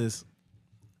 Lyricists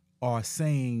are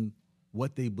saying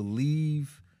what they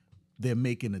believe, they're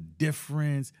making a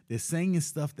difference, they're saying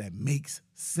stuff that makes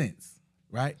sense,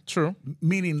 right? True.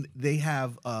 Meaning they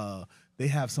have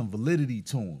some validity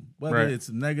to them. Whether Right. it's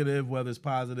negative, whether it's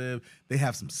positive, they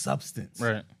have some substance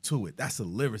Right. to it. That's a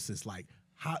lyricist. Like,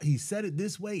 how he said it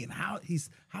this way and how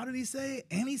did he say it?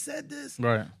 And he said this?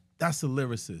 Right. That's a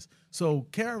lyricist. So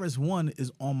KRS-One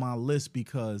is on my list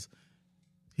because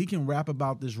he can rap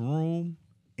about this room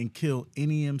and kill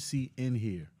any MC in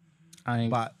here I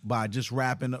ain't. by just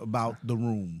rapping about the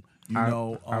room.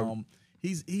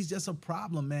 He's just a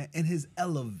problem, man. And his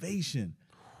elevation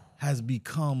has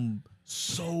become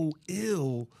so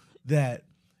ill that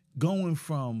going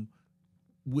from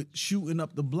with shooting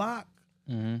up the block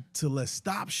to let's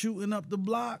stop shooting up the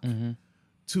block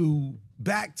to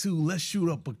back to let's shoot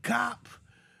up a cop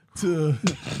to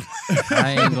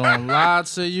I ain't gonna lie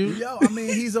to you. yo, I mean,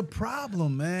 he's a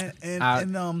problem, man. And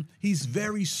I- he's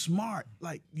very smart.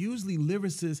 Like, usually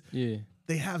lyricists, Yeah.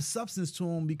 they have substance to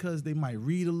them because they might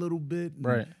read a little bit. and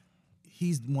Right.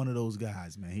 He's one of those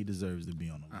guys, man. He deserves to be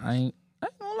on the list. I ain't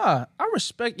gonna lie. I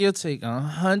respect your take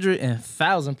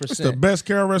 100,000%. It's the best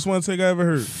KRS-One take I ever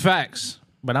heard. Facts.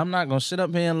 But I'm not gonna sit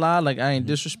up here and lie like I ain't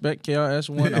disrespect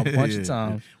KRS-One a bunch of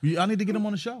times. I need to get him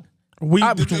on the show. We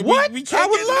What? can't I would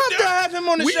get- love to have him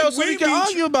on the show so we can meet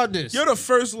argue about this. You're the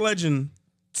first legend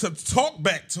to talk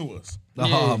back to us.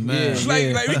 Oh, man. yeah, Like, yeah,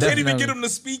 we can't even definitely. get him to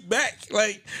speak back.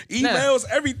 Like, emails,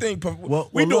 everything.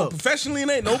 Well, we do look. it professionally and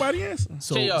ain't nobody answer.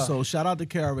 So KR. so shout out to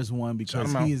KRS-One because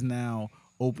him out. he is now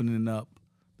opening up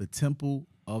the Temple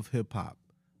of Hip Hop,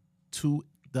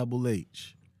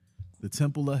 2HH, the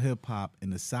Temple of Hip Hop in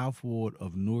the South Ward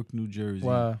of Newark, New Jersey,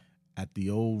 Wow. at the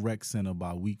old rec center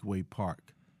by Weekway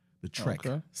Park, the Trek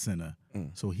Okay. Center.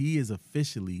 So he is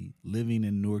officially living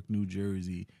in Newark, New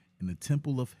Jersey, and the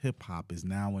Temple of Hip Hop is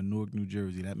now in Newark, New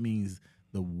Jersey. That means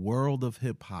the world of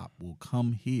hip hop will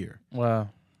come here. Wow.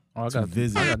 Oh, I To got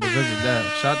visit. I got to visit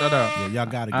that. Shout that out. Yeah,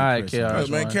 y'all gotta get All right, Chris. on KRS that.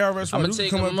 Man, One. KRS I'm One, gonna you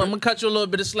come up I'm gonna cut you a little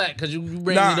bit of slack because you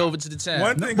bring Nah. it over to the town.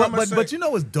 One thing But, but you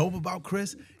know what's dope about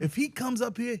Chris? If he comes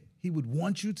up here, he would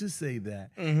want you to say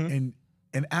that,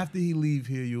 and after he leave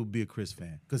here, you'll be a Chris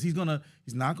fan because he's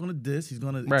not gonna diss. He's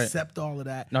gonna Right. accept all of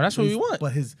that. No, that's what we want.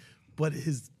 But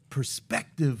his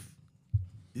perspective.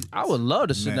 I would love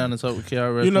to sit Man. down and talk with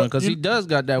KRS You know- One because he does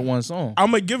got that one song.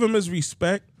 I'm gonna give him his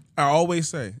respect. I always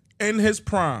say, in his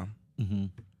prime,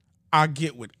 I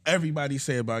get what everybody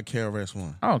say about KRS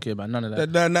One. I don't care about none of that.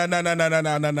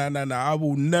 No. I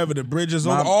will never. The bridges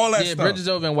over all that yeah, stuff. Bridges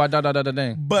over and why da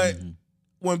thing. But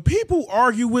when people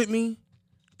argue with me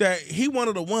that he one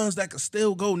of the ones that could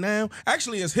still go now,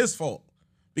 actually it's his fault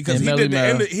because And he Melly did the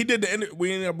Mel. end. He did the end.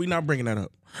 We not bringing that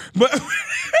up. But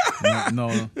No.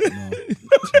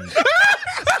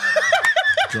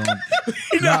 Don't-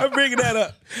 he not bringing that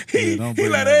up. He don't he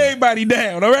bring let that up. everybody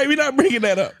down. All right, we not bringing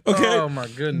that up. Okay. Oh my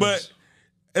goodness. But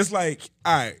it's like,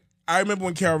 all right. I remember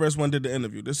when KRS One did the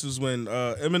interview. This is when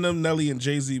Eminem, Nelly, and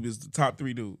Jay-Z was the top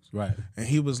 3 dudes. Right. And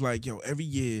he was like, yo, every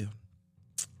year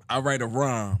I write a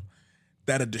rhyme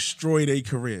that'll destroy their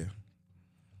career.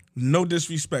 No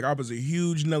disrespect. I was a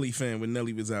huge Nelly fan when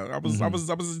Nelly was out. I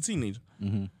was a teenager.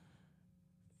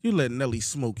 You let Nelly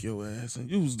smoke your ass, and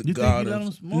you was the You think god he let of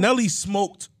him smoke? Nelly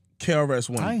smoked KRS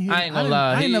One. I ain't I ain't gonna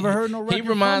lie. I ain't He- never heard no record He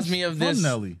reminds from- me of from this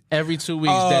Nelly. every 2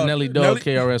 weeks that Nelly dog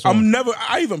KRS One.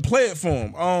 I even play it for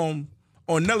him. On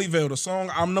Nellyville, the song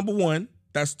I'm Number One,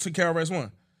 that's to KRS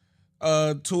One.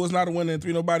 2 is Not a Winner and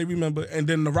 3 Nobody Remember. And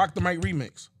then the Rock the Mic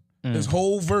remix. This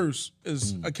whole verse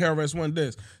is a KRS One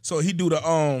disc. So he do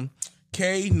the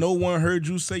K, no one heard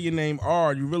you say your name.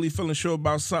 R, you really feeling sure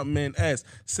about something, man. S,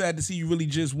 sad to see you really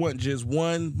just want just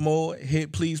one more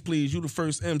hit, please, please. You the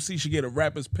first MC should get a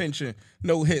rapper's pension.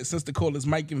 No hit since the call is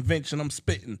Mike invention. I'm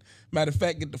spitting. Matter of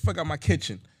fact, get the fuck out my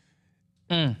kitchen.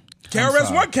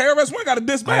 KRS One got a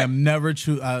diss I back. am never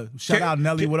shout out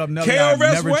Nelly. What up, Nelly? KRS I'm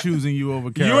never One- choosing you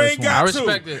over KRS You ain't One. got I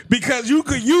respect to it. because you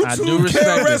could I do YouTube respect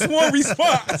KRS it. One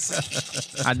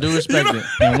response. I do respect it.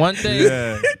 And one thing,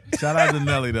 Yeah. Shout out to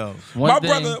Nelly though. one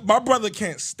thing, my brother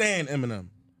can't stand Eminem.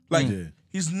 Like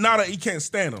Yeah. he can't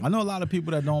stand him. I know a lot of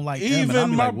people that don't like him, Even and I'll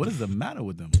be my- like, what is the matter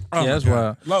with them? Oh yeah, my that's God.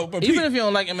 wild. Low, but Even Pete- if you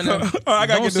don't like Eminem, I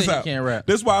gotta don't get this say out. he can't rap.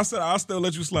 This is why I said I'll still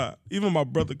let you slide. Even my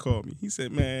brother called me. He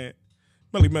said, "Man,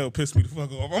 Melly Mel pissed me the fuck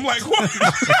off." I'm like, "What?"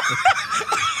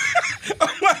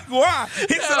 I'm like, "Why?" He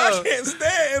said, "I can't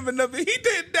stand Eminem." He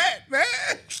did that, man.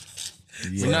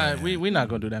 Yeah. we not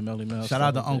gonna do that, Melly Mel. Shout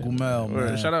out to Uncle Mel, Word.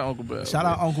 man. Shout out Uncle Mel. Shout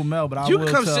out Uncle Mel, but I You will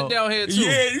can come tell, sit down here too.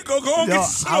 Yeah, you go and Yo, get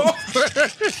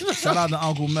some. Shout out to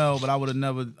Uncle Mel, but I would have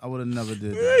never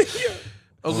did that.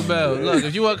 Uncle Mel, look,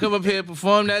 if you want to come up here and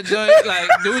perform that joint, like,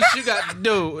 do what you got to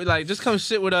do. Like, just come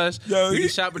sit with us. Yo, we can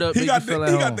chop it up, he make got you feel the, at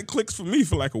he home. got the clicks for me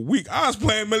for like a week. I was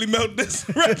playing Melly Mel this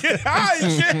record.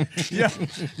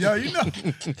 Shit. Yo, you know,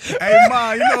 hey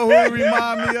Ma, you know who he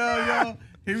remind me of, yo?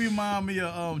 He remind me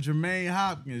of Jermaine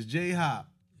Hopkins, J Hop.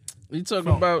 You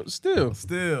talking about still?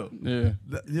 Still, Yeah.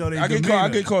 yo, they I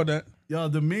get called that. Yo,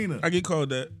 demeanor. I get called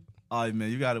that. All right,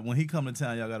 man, you got it. When he come to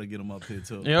town, y'all got to get him up here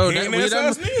too. Yo, He ain't we answer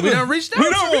us neither. done reached out We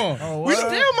to done- him. Oh, We what? still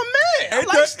my man. I It,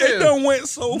 like done, still. it done went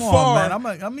so Come far. on,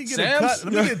 man. I'm get a Sam's?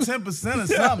 cut. Let me get 10% or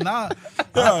something.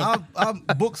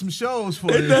 I'll book some shows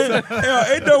for It you. done,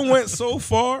 it done went so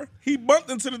far. He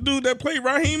bumped into the dude that played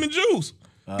Raheem and Juice.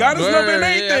 Got his Word, number and yeah,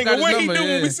 I everything. got and what his he number, do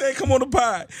when yeah. we said come on the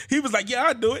pod? He was like, "Yeah,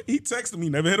 I do it." He texted me,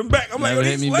 never hit him back. I'm Never like, "Yo,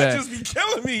 hit these me back. legends be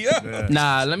killing me." Yeah.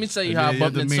 Nah, let me tell you how I Your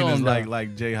bumped into demeanor's him.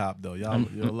 like J Hop though. Y'all,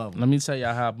 you'll love him. Let me tell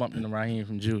y'all how I bumped into Raheem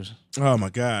from Juice. Oh my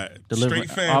God, Delivering.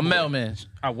 straight fan. Oh, mailman.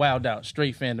 I wowed out.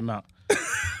 Straight fanned him out.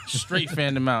 Straight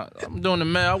fanned him out. I'm doing the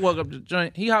mail. I walk up to the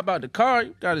joint. He hop out the car.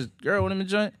 He got his girl with him in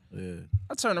the joint. Yeah.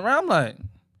 I turn around. I'm like,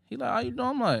 he like, how you doing?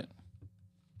 I'm like,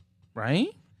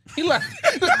 Raheem? He like,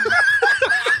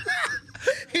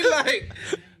 he like,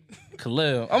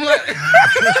 Khalil. I'm like,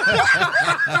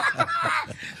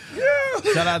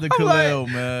 Shout out to Khalil,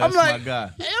 man. I'm That's like, my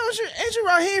guy. hey, ain't you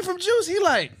Raheem from Juice? He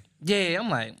like, yeah. I'm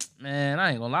like, man,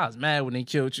 I ain't gonna lie. I was mad when they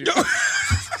killed you.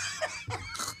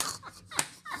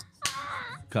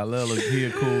 Khalil, he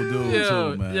a cool dude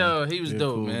Yo, too, man. yo, he was a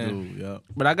dope, cool man. Dude, yeah.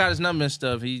 But I got his number and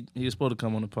stuff. He was supposed to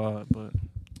come on the pod, but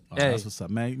Oh, hey, that's what's up,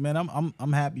 man. Man,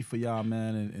 I'm happy for y'all,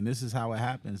 man, and this is how it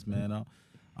happens, man.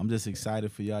 I'm just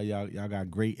excited for y'all. Y'all got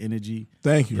great energy.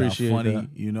 Thank you. Y'all Appreciate funny, that.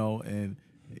 you know, and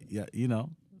yeah, you know,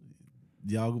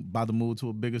 y'all about to move to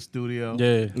a bigger studio.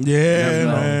 Yeah. Yeah,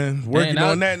 man. Working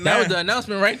on that now. That was the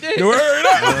announcement right there. Word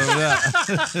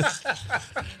up.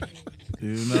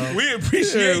 You know, We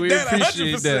appreciate we that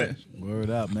appreciate 100%. that. word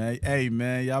up, man. Hey,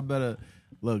 man, y'all better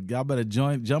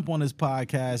jump on this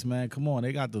podcast, man. Come on,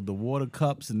 they got the water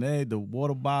cups and the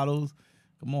water bottles.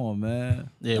 Come on, man.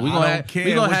 Yeah, I we don't gonna care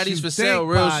have what these you for sale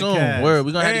think real soon. podcast. Word,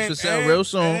 we gonna have these for sale real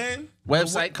soon. And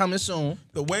Website coming soon.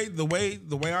 the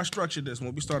way I structured this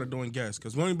when we started doing guests,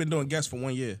 because we only been doing guests for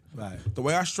 1 year. Right. The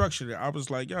way I structured it, I was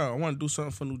like, yo, I want to do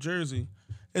something for New Jersey.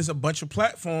 It's a bunch of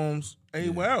platforms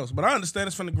anywhere else, but I understand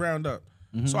it's from the ground up.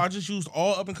 So I just used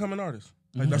all up and coming artists.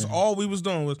 Like that's all we was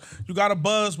doing was you got a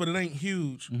buzz, but it ain't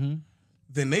huge.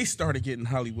 Then they started getting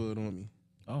Hollywood on me,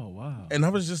 Oh wow. and I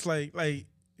was just like,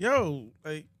 yo,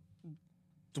 like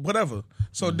whatever.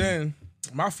 So then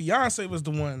my fiance was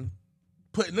the one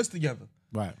putting this together.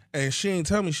 Right. And she ain't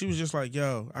tell me. She was just like,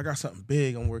 yo, I got something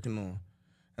big I'm working on.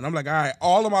 And I'm like, all right,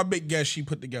 all of my big guests she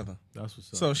put together. That's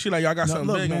what's up. So she like, y'all got Now, something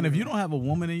look, big. man, I'm if you like, don't have a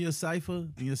woman in your cipher,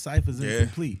 then your cipher's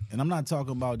incomplete. And I'm not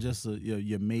talking about just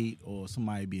your mate or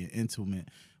somebody being intimate,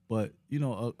 but you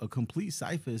know, a complete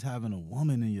cipher is having a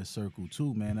woman in your circle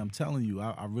too, man. I'm telling you,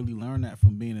 I really learned that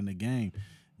from being in the game.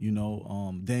 You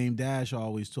know, Dame Dash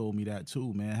always told me that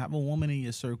too, man. Have a woman in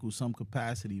your circle, some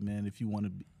capacity, man, if you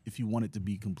want it to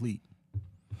be complete.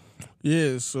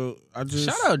 yeah, so I just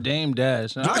Shout out Dame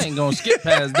Dash. I ain't gonna skip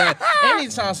past that.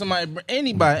 Anytime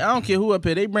anybody, I don't care who up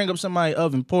here, they bring up somebody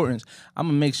of importance, I'm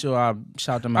gonna make sure I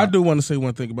shout them out. I do want to say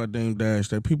one thing about Dame Dash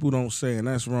that people don't say, and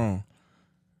that's wrong.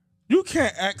 You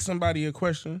can't ask somebody a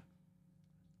question,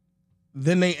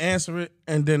 then they answer it,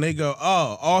 and then they go,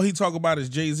 "Oh, all he talk about is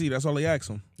Jay-Z." That's all they ask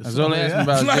him. That's all they ask me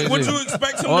about. is Like, Jay-Z. what you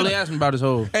expect him All to they ask me about is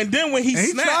whole. And then when he And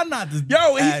he snapped, tried not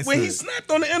to when he answer. snapped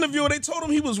on the interview, they told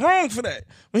him he was wrong for that.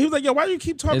 When he was like, "Yo, why you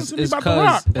keep talking It's to me about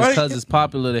because The Rock?" it's, it's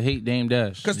popular to hate Dame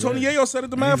Dash. Because Tony Yayo said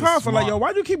it to Mav He's a Hoffa, like, smart- "Yo,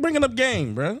 why you keep bringing up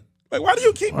game, bro? Like, why do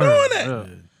you keep doing that? Yeah.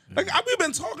 Like, we've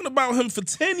been talking about him for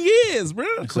 10 years, bro.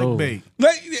 Clickbait.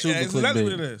 Like, yeah, Super that's exactly clickbait.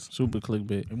 what it is. Super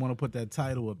clickbait. They want to put that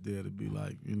title up there to be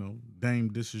like, you know, Dame,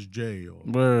 this is Jay, or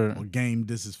Word. Game,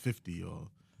 this is 50, or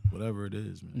whatever it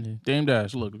is, man. Yeah. Dame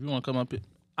Dash, look, if you want to come up here,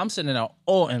 I'm sending out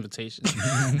all invitations.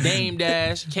 Dame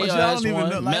Dash, But y'all don't even know,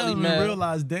 KRS-One, like, I Melly don't even Mel.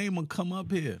 realize Dame will come up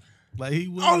here. Like he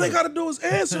will. All they gotta do is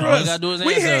answer us. All they gotta do is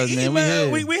we answer hit us, man.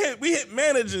 email, We we hit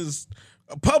managers,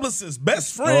 publicists,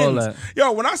 best friends. that.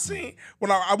 Yo, when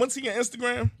I went to your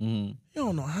Instagram, you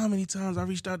don't know how many times I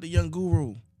reached out to Young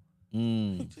Guru.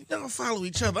 Y'all follow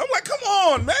each other. I'm like, come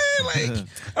on, man.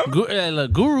 Like,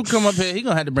 Look, Guru come up here, he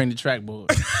gonna have to bring the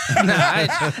trackboard.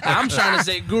 I'm trying to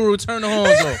say, Guru, turn the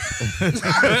horns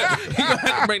off. He gonna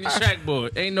have to bring the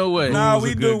trackboard. Ain't no way. Nah, He's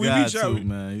we a do. good We guy reach out. too,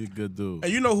 man. He's a good dude.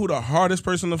 and you know who the hardest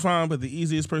person to find, but the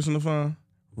easiest person to find?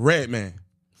 Redman.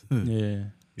 Yeah.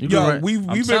 You Yo, can we've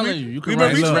I'm been telling re- you, you we've can been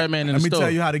write reaching- Redman in the Let me store.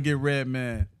 tell you how to get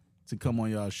Redman to come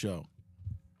on y'all show.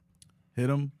 Hit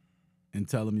him and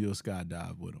tell him you'll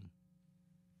skydive with him.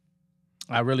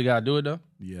 I really gotta do it though.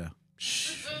 Yeah.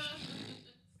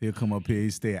 He'll come up here.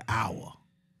 He'll stay an hour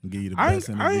and give you the I best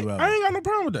ain't interview ever. got no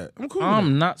problem with that. I'm cool with that.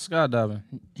 I'm not skydiving.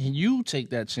 You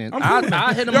take that chance. I'm cool with I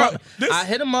that. hit him Yo, up. this- I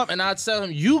hit him up and I tell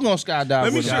him you gonna skydive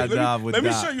Let me with show, him. Skydive with let me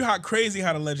Doc. show you how crazy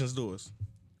how the legends do us.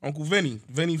 Uncle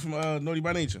Vinny from Naughty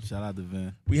by Nature. Shout out to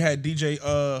Vin. We had DJ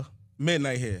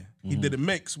Midnight here. He did a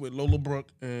mix with Lola Brooke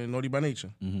and Naughty by Nature.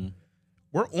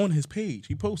 We're on his page.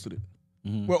 He posted it.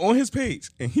 We're on his page,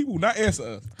 and he will not answer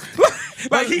us.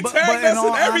 like he but tagged in us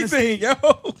all in everything, yo.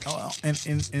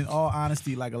 And in all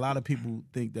honesty, like a lot of people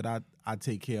think that I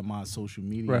take care of my social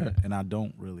media, Right. and I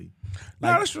don't really.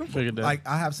 Nah, that's true. Figured that. Like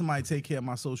I have somebody take care of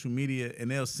my social media, and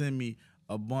they'll send me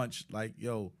a bunch like,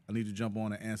 yo, I need to jump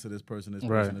on and answer this person, this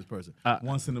person, Right. this person.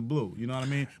 Once in the blue, you know what I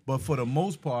mean? But for the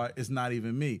most part, it's not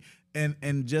even me. And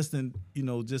just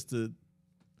to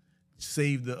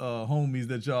save the homies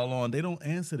that y'all on, they don't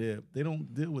answer they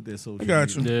don't deal with their social I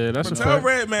got media. you. Yeah, that's But a tell fact.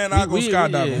 Redman I'll go We-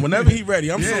 skydiving yeah. whenever he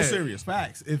ready. I'm so Yeah, serious.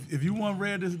 Facts. If you want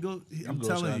Red to go, I'm go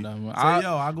telling you. skydiving. Say,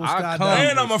 yo, I'll go I'll skydiving. come.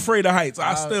 And I'm afraid of heights.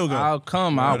 I still go. I'll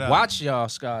come. Word I'll up. watch y'all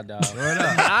skydive.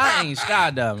 I ain't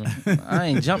skydiving. I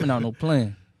ain't jumping on no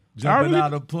plane. Jumping really-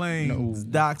 out of planes.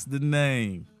 Doc's the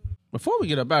name. Before we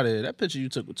get up out of here, that picture you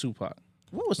took with Tupac.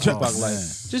 What was Tupac like?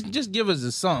 man. Just give us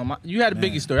a something. You had a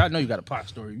Biggie story. I know you got a Pac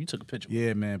story. You took a picture.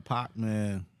 Yeah, man. Pac,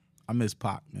 man. I miss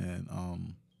Pac, man.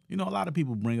 You know, a lot of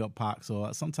people bring up Pac, so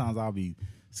sometimes I'll be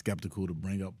skeptical to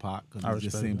bring up Pac because it just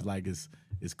respect seems that. like it's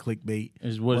clickbait.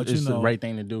 It's what But, it's you the know, right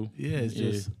thing to do. Yeah, it's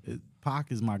just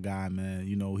Pac is my guy, man.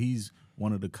 You know, he's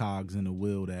one of the cogs in the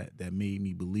wheel that made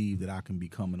me believe that I can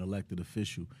become an elected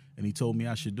official. And he told me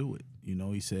I should do it. You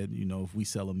know, he said, you know, if we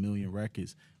sell 1 million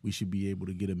records, we should be able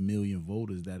to get 1 million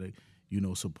voters that, you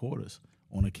know, support us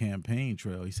on a campaign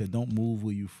trail. He said, don't move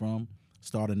where you from.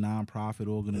 Start a nonprofit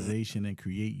organization and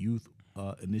create youth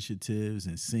initiatives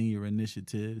and senior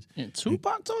initiatives. And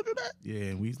Tupac told you that? Yeah,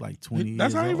 and we was like 20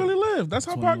 That's years how he old. really lived. That's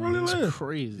how Pac really It's lived.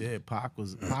 crazy. Yeah, Pac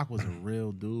was a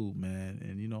real dude, man.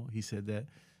 And you know, he said,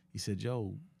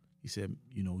 yo, he said,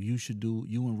 you know, you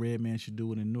and Redman should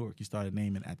do it in Newark. He started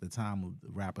naming at the time of the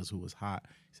rappers who was hot.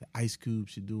 He said Ice Cube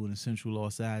should do it in Central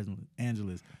Los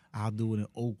Angeles. I'll do it in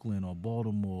Oakland or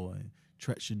Baltimore, and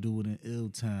Tret should do it in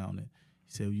Illtown. And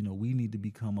he said, you know, we need to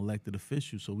become elected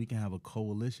officials so we can have a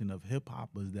coalition of hip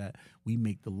hoppers that we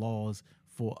make the laws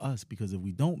for us. Because if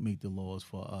we don't make the laws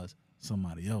for us,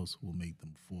 somebody else will make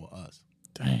them for us.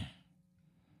 Damn.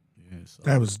 Yeah, so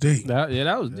That was deep. That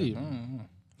was deep. Mm-hmm.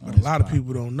 But a lot of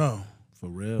people don't know. for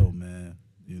real, man.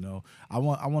 You know, I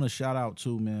want to shout out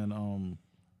too, man.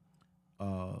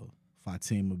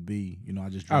 Fatima B. You know, I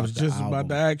just dropped I was just the about album.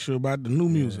 to ask you about the new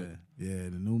music. Yeah,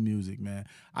 the new music, man.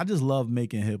 I just love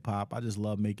making hip hop. I just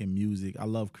love making music. I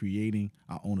love creating.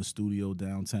 I own a studio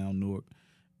downtown Newark,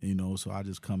 you know, so I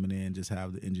just come in there and just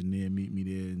have the engineer meet me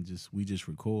there and we just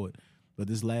record. But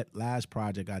this last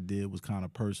project I did was kind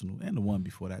of personal, and the one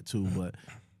before that too. But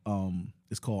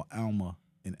it's called Alma,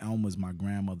 and Alma's my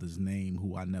grandmother's name,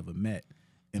 who I never met.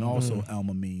 And also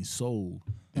Alma means soul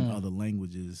in other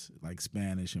languages like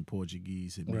Spanish and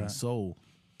Portuguese. It means soul.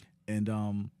 And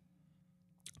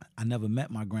I never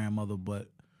met my grandmother, but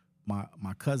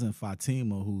my cousin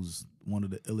Fatima, who's one of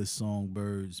the illest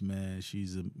songbirds, man,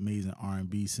 she's an amazing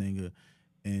R&B singer.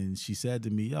 And she said to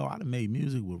me, yo, I done made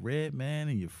music with Redman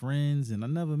and your friends, and I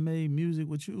never made music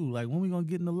with you. Like, when we gonna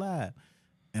get in the lab?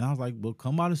 And I was like, well,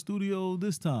 come by the studio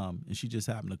this time. And she just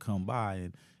happened to come by.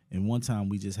 And one time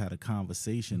we just had a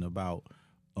conversation about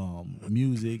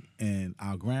music and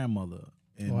our grandmother.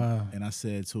 And, and I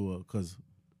said to her, because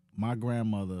my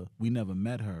grandmother, we never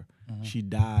met her. She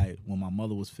died when my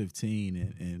mother was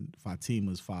 15 and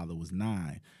Fatima's father was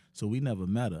 9. So we never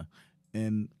met her.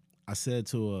 And I said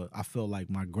to her, I felt like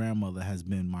my grandmother has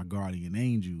been my guardian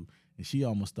angel. And she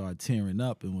almost started tearing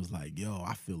up and was like, yo,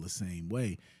 I feel the same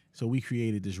way. So we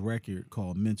created this record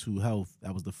called Mental Health.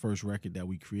 That was the first record that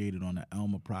we created on the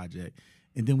Alma project.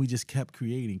 And then we just kept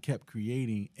creating.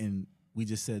 And we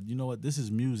just said, you know what, this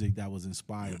is music that was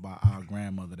inspired by our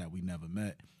grandmother that we never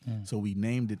met. So we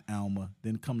named it Alma.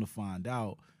 Then come to find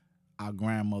out, our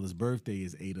grandmother's birthday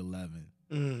is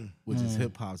 8/11, which is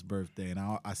hip hop's birthday. And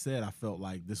I said I felt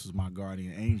like this was my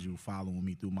guardian angel following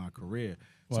me through my career.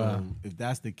 So if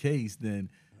that's the case, then,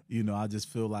 you know, I just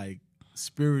feel like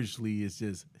spiritually, it's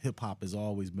just hip hop has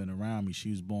always been around me.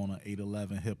 She was born on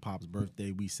 8/11. Hip hop's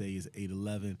birthday, we say, is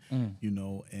 8/11. You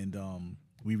know, and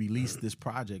we released this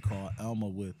project called Alma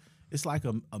with, it's like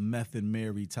a Meth and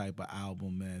Mary type of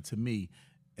album, man, to me.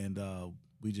 And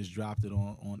we just dropped it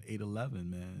on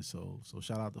 8/11, man. So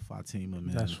shout out to Fatima,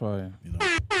 man. That's fire. You know,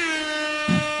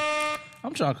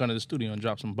 I'm trying to come to the studio and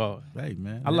drop some bars. right,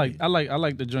 man. I like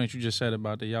the joint you just said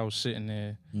about that y'all was sitting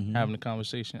there having a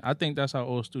conversation. I think that's how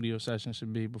all studio sessions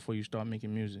should be before you start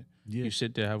making music. Yeah. You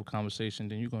sit there, have a conversation,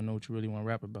 then you're gonna know what you really want to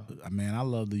rap about. Man, I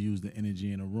love to use the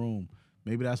energy in a room.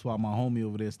 Maybe that's why my homie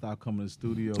over there stopped coming to the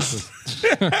studio. 'Cause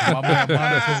my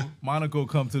man Monaco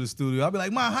come to the studio. I'll be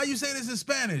like, "Man, how you say this in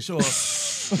Spanish?" Or,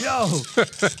 "Yo,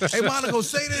 hey Monaco,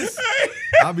 say this."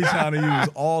 I'll be trying to use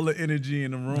all the energy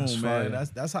in the room, That's fire. man.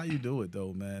 That's how you do it,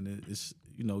 though, man. It's,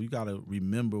 you know, you got to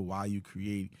remember why you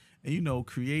create. And, you know,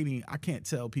 creating, I can't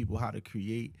tell people how to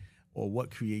create or what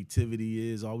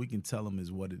creativity is. All we can tell them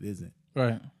is what it isn't,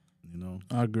 Right. you know?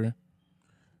 I agree.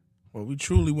 Well, we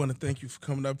truly want to thank you for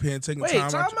coming up here and taking Wait, time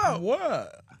time out.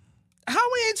 What? How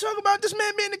we ain't talking about this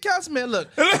man being the councilman? Look,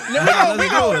 Let's do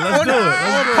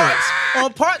it.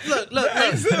 On part. Look.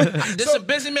 This is a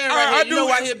busy man right here. You know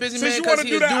why he a busy man? Since you Because want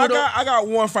to he do a that, doodle. I got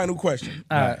one final question.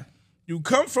 All right. You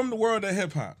come from the world of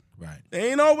hip hop. Right.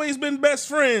 They ain't always been best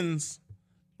friends,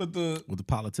 but With the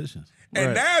politicians. and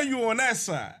Right. now you on that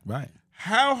side. Right.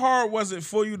 How hard was it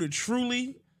for you to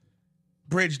truly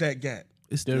bridge that gap?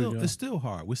 There we go. It's still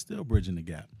hard. We're still bridging the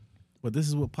gap. But this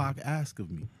is what Pac asked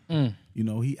of me. You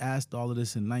know, he asked all of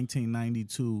this in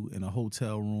 1992 in a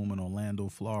hotel room in Orlando,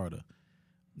 Florida.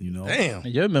 You know? Damn.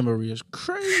 Your memory is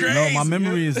crazy. No, my Crazy.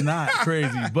 memory is not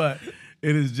crazy, but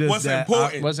it is just What's that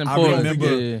important? What's I important?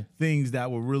 remember Yeah. things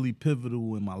that were really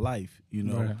pivotal in my life, you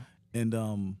know? Right.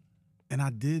 And I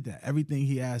did that. Everything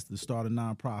he asked to start a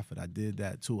nonprofit, I did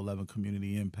that. 211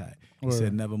 Community Impact. He Word.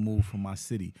 said, never move from my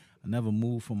city. I never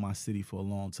moved from my city for a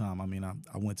long time. I mean, I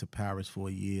went to Paris for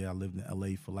a year. I lived in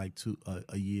LA for like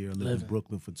a year. I lived in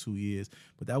Brooklyn for 2 years.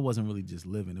 But that wasn't really just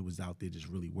living. It was out there just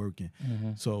really working.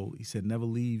 So he said, never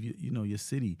leave, your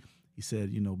city. He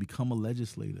said, become a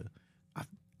legislator.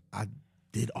 I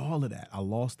did all of that. I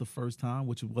lost the first time,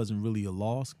 which wasn't really a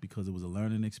loss because it was a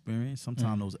learning experience.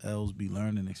 Sometimes those L's be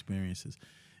learning experiences,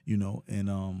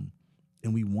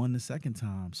 and we won the second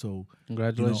time. So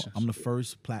congratulations. I'm the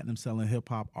first platinum selling hip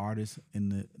hop artist in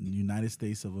the United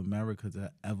States of America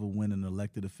to ever win an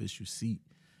elected official seat.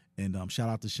 And shout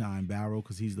out to Shine Barrow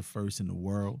because he's the first in the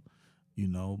world,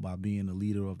 by being the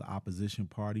leader of the opposition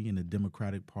party and the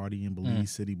Democratic Party in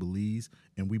Belize City, Belize.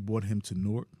 And we brought him to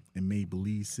Newark and made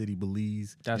Belize City,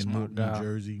 Belize, That's and my Newark, guy. New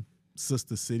Jersey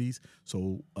sister cities.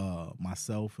 So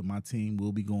myself and my team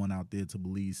will be going out there to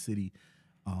Belize City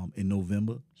in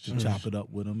November to chop it up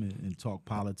with them and talk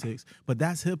politics. But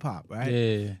that's hip hop, right?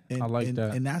 Yeah, I like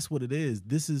that. And that's what it is.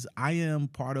 I am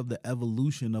part of the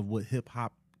evolution of what hip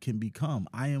hop can become.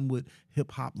 I am what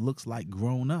hip hop looks like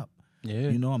grown up. Yeah.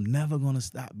 I'm never gonna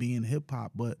stop being hip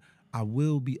hop, but I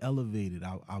will be elevated.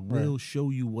 I will show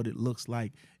you what it looks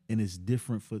like, and it's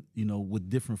different with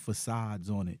different facades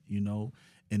on it,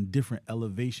 and different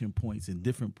elevation points and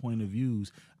different point of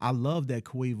views. I love that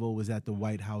Quavo was at the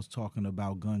White House talking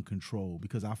about gun control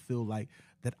because I feel like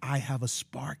that I have a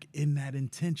spark in that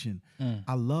intention.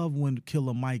 I love when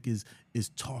Killer Mike is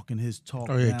talking his talk.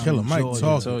 Oh, yeah, down Killer in Mike Georgia.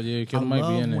 talking. So yeah, Killer I Mike be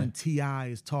love in there. when T.I.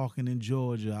 is talking in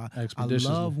Georgia. I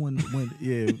Expeditiously. love when with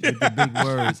the big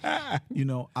words.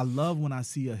 I love when I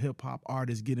see a hip hop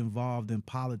artist get involved in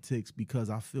politics because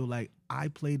I feel like I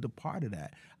played the part of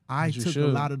that. I You took a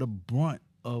should. lot of the brunt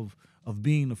of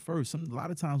being the first. A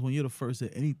lot of times when you're the first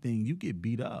at anything, you get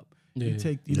beat up. You Yeah.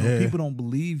 take, Yeah. people don't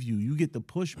believe you. You get the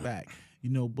pushback.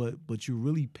 But you're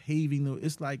really paving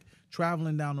it's like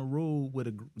traveling down the road where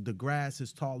the grass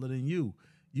is taller than you.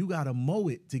 You gotta mow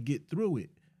it to get through it.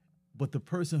 But the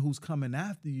person who's coming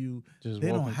after you, Just they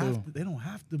don't walking have through. to. They don't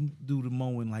have to do the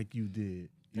mowing like you did.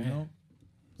 You know.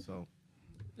 So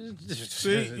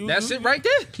See, That's it right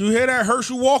there. You hear that,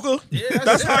 Herschel Walker?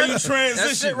 That's it how right- you transition.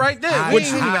 That's it right there. I- We ain't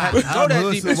even have to go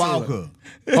that deep into it. Walker.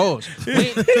 Pause. We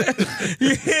ain't-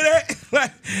 You hear that?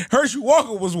 Like Herschel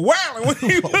Walker was wilding when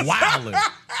he was Wildin'.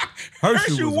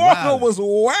 Herschel was Walker wildin'. was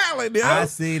wilding. I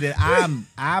say that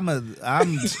I'm a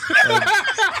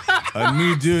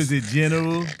New Jersey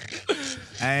general,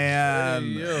 and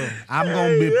I'm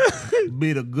gonna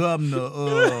be the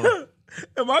governor.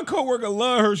 And my coworker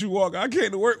loved Herschel Walker. I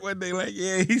came to work one day like,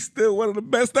 yeah, he's still one of the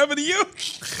best ever to you.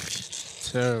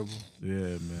 Terrible.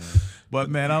 Yeah, man. But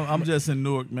man, I'm just in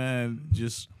Newark, man.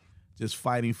 Just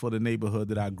fighting for the neighborhood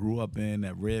that I grew up in,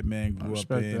 that Redman grew up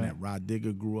respect in, that. that Rod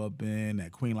Digger grew up in,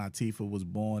 that Queen Latifah was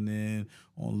born in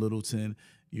on Littleton,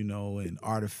 and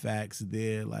artifacts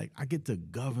there. Like I get to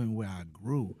govern where I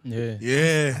grew. Yeah.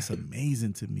 Yeah. That's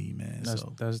amazing to me, man. That's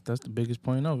the biggest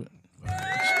point of it.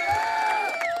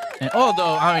 And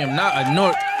although I am not a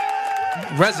North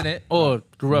resident or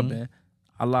grew up in,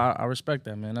 I respect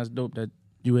that, man. That's dope that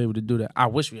you able to do that. I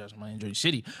wish we had somebody in Jersey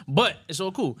City, but it's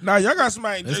all cool. Now y'all got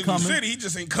somebody in It's Jersey coming. City. He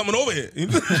just ain't coming over here.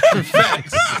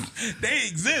 They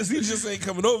exist. He just ain't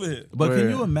coming over here. But can Word.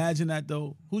 you imagine that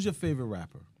though? Who's your favorite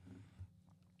rapper?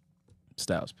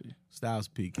 Styles P. Styles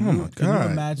P. Oh, my Can you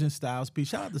God. imagine Styles P?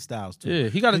 Shout out to Styles too. Yeah,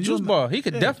 he got a Can you juice ima- bar. He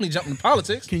could Yeah. definitely jump into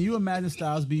politics. Can you imagine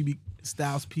Styles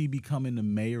P becoming the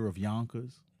mayor of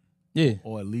Yonkers, Yeah.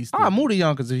 or at least I move to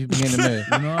Yonkers if he became the mayor.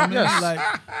 You know what I mean? Yes.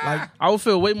 Like I would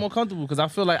feel way more comfortable because I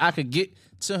feel like I could get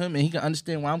to him and he can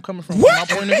understand where I'm coming from my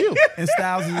point of view. and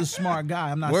Styles is a smart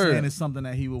guy. I'm not Word. saying it's something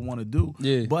that he would want to do.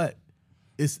 Yeah. But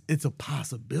it's a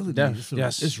possibility.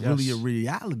 Yes, It's really yes. a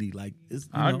reality. Like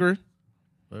I agree.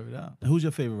 Word out. Who's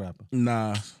your favorite rapper?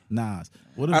 Nah. Nas.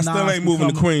 What if I still Nas ain't moving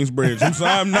to become- Queensbridge. I'm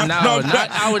sorry. I'm not.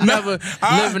 I would never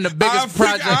live in the biggest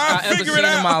project I ever seen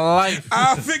in my life.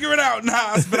 I'll figure it out,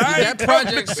 Nas. But I ain't That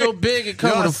project's so big it Yo,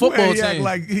 I comes with a swear football he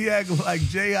act team. he act like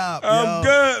J-Op. I'm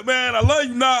good, man. I love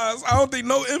you, Nas. I don't think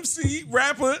no MC,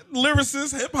 rapper,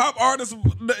 lyricist, hip hop artist.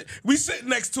 We sit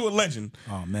next to a legend.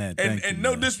 Oh man, And thank you,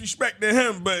 no man. disrespect to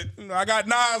him, but I got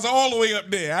Nas all the way up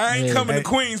there. I ain't coming to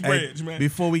Queensbridge, Hey, man.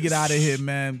 Before we get out of here,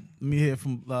 man, let me hear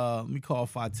from let me call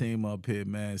Fatima up here,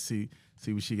 man. See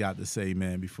what she got to say,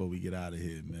 man, before we get out of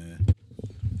here, man.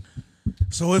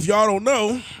 So if y'all don't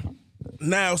know,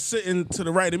 now sitting to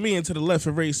the right of me and to the left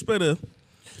of Ray Spitter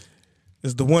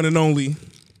is the one and only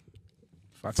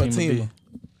Fatima.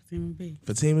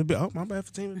 Fatima B. Oh, my bad,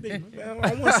 Fatima B. My bad. I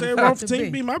don't want to say it wrong,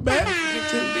 Fatima B. My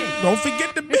bad. Don't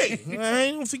forget the B. I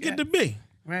ain't gonna forget the B.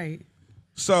 Right.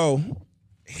 So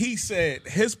he said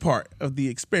his part of the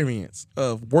experience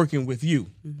of working with you.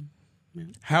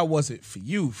 How was it for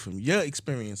you from your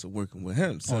experience of working with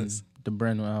him since The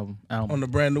brand new album. on the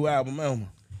brand new album, Elma?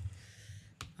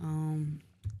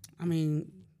 I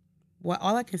mean,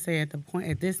 all I can say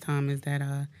at this time is that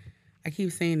I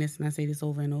keep saying this and I say this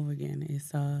over and over again.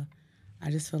 It's I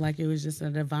just feel like it was just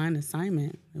a divine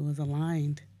assignment. It was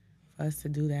aligned for us to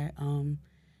do that.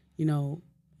 You know,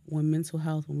 when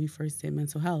we first did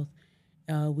mental health,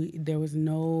 there was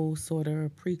no sort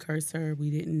of precursor. We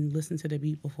didn't listen to the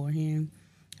beat beforehand.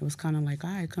 It was kind of like,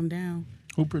 all right, come down.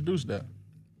 Who produced that?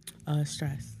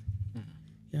 Stress.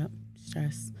 Yep,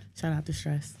 Stress. Shout out to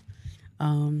Stress.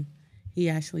 He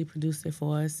actually produced it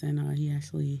for us, and he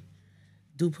actually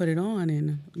do put it on,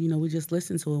 and you know, we just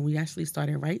listened to it. We actually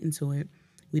started writing to it.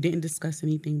 We didn't discuss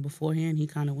anything beforehand. He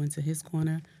kind of went to his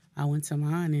corner, I went to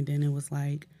mine, and then it was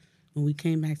like when we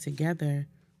came back together,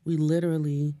 we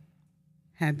literally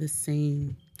had the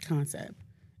same concept.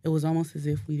 It was almost as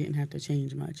if we didn't have to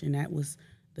change much, and that was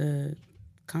the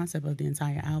concept of the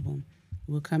entire album.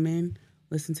 We'll come in,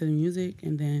 listen to the music,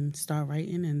 and then start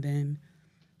writing, and then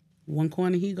one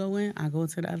corner he go in, I go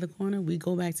to the other corner, we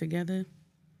go back together.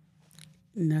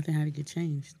 Nothing had to get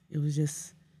changed. It was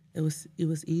just, it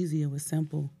was easy. It was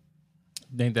simple.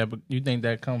 You think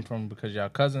that come from because y'all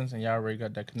cousins and y'all already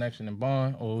got that connection and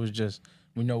bond, or it was just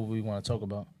we know what we want to talk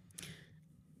about?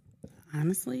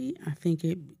 Honestly, I think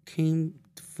it came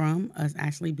from us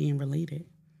actually being related.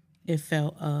 It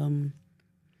felt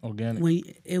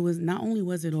Organic. It was not only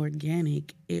was it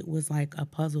organic, it was like a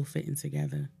puzzle fitting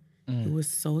together. It was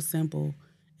so simple.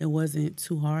 It wasn't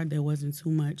too hard. There wasn't too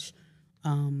much.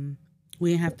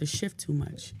 We didn't have to shift too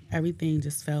much. Everything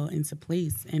just fell into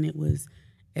place, and it was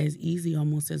as easy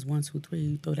almost as 1, 2, 3.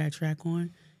 You throw that track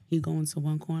on, he go into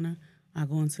one corner, I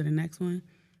go into the next one,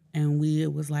 and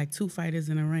it was like two fighters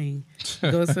in a ring.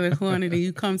 Go to the corner, then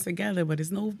you come together, but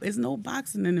it's no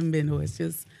boxing in the middle.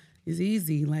 It's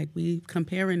easy. Like we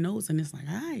comparing notes, and it's like,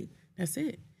 all right, that's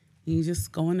it. And you just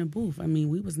go in the booth. I mean,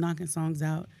 we was knocking songs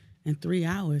out in 3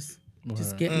 hours,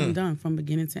 just getting them done from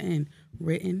beginning to end,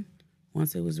 written.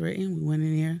 Once it was written, we went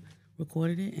in there,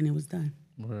 recorded it, and it was done.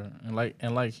 Right.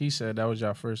 And like he said, that was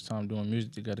your first time doing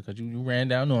music together because you ran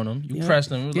down on him, you pressed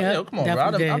him. It was like, yo, come on, bro.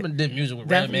 I've been doing music with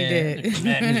Definitely Redman.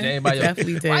 did. Everybody else.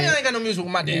 Definitely did. Why you ain't got no music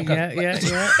with my damn cousin?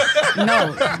 Yeah.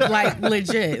 No, like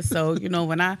legit. So you know,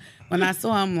 when I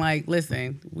saw him, like,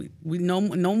 listen, we no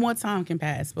more time can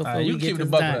pass before we get this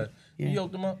done. You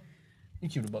yoked him up. You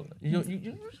keep the buckler. You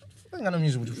ain't got no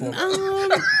music with you for.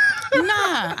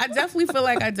 Nah, I definitely feel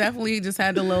like I just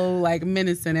had a little like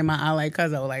menacing in my eye, like,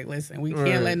 cuz I was like, listen, we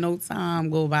can't let no time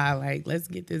go by. Like, let's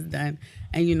get this done.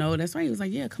 And you know, that's right. He was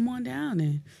like, yeah, come on down,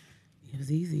 and it was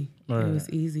easy. Right. It was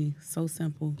easy, so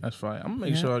simple. That's fine. I'm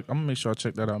gonna make sure I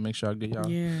check that out. Make sure I get y'all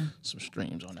some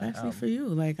streams on that. Especially album. for you,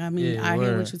 like I mean, I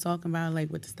hear what you're talking about,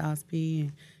 like with the Styles P,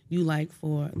 and you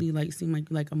seem like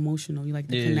you like emotional. You like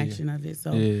the connection of it.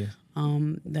 So. Yeah.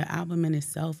 The album in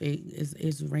itself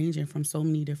is ranging from so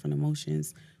many different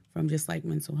emotions, from just like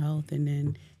mental health, and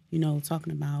then, you know,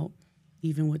 talking about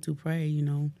even with Dupre, you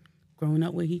know, growing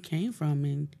up where he came from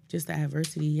and just the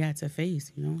adversity he had to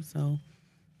face, you know. So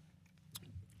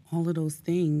all of those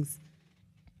things,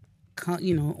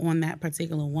 you know, on that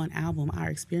particular one album, our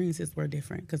experiences were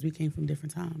different because we came from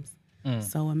different times.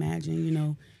 So imagine, you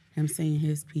know, him saying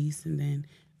his piece and then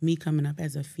me coming up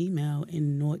as a female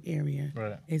in Newark area,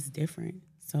 it's different.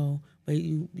 So, but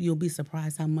you'll be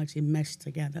surprised how much it meshed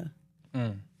together.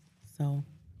 So,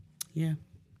 yeah.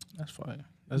 That's fine.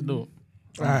 Let's do it.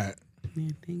 All right.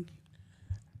 Yeah, thank you.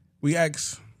 We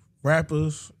ask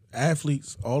rappers,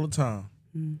 athletes all the time.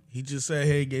 He just said,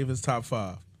 hey, gave his top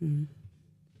 5. You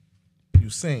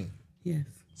sing. Yes.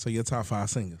 So your top 5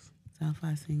 singers. Top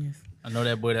 5 singers. I know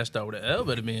that boy that started with an L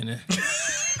better be in there.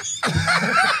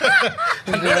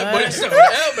 I know that boy that started with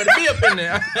an L better be up in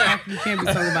there. You can't be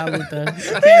talking about Luther.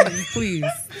 Please.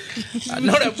 I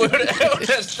know that boy with an L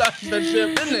that started that shit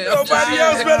in there. Nobody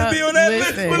else better be on that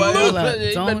list with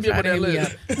Luther. Don't try to hit me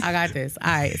up. I got this.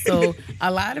 All right. So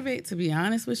a lot of it, to be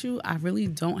honest with you, I really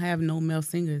don't have no male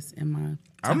singers in my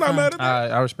I'm not mad at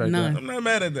that. I respect None. that. I'm not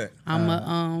mad at that.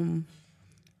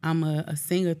 I'm a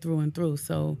singer through and through.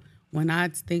 So when I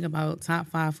think about top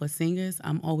 5 for singers,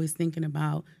 I'm always thinking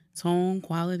about tone,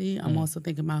 quality. I'm also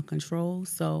thinking about control.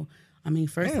 So, I mean,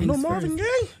 first things first. Marvin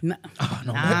Gaye? No.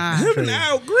 Him and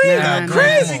Al Green,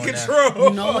 crazy control.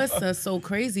 You know what's so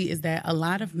crazy is that a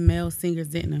lot of male singers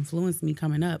didn't influence me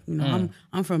coming up. You know,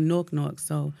 I'm from Newark,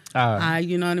 so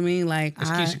you know what I mean? Like, Is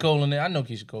Keisha Cole in there? I know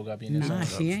Keisha Cole got to be in there. Nah,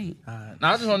 she ain't.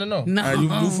 Nah, I just want to know. No. You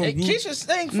from, Keisha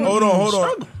sang from hold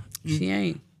on. She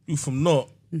ain't. You from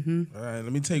North. Mm-hmm. All right,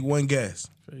 let me take one guess.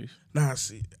 Faith. Nah,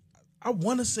 see, I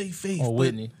want to say Faith. Or but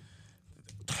Whitney.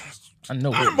 I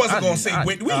know. I wasn't gonna say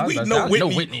Whitney. We know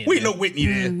Whitney. We know Whitney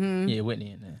there. Mm-hmm. Yeah,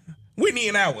 Whitney in there. Whitney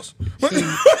and ours.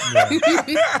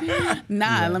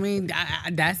 Nah, I mean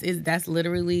that's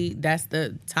literally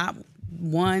the top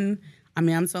one. I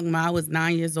mean, I'm talking about I was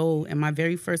 9 years old and my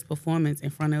very first performance in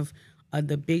front of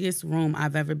the biggest room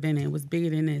I've ever been in. It was bigger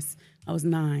than this. I was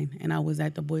 9 and I was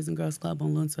at the Boys and Girls Club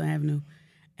on Lawrenceville Avenue,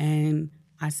 and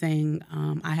I sang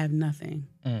 "I Have Nothing"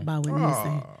 by Whitney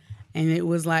Houston. And it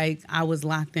was like I was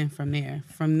locked in from there.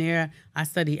 From there, I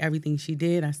studied everything she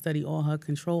did. I studied all her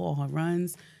control, all her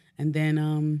runs. And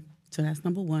then, so that's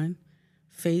number 1.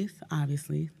 Faith,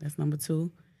 obviously, that's number 2.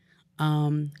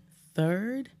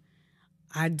 Third,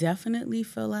 I definitely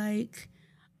feel like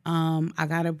I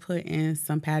got to put in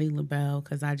some Patti LaBelle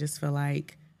because I just feel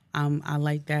like I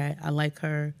like that. I like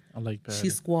her. I like Patti. She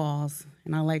squalls,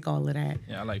 and I like all of that.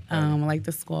 Yeah, I like Patti. I like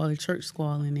the squall, the church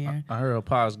squall in there. I heard her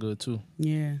pie's good too.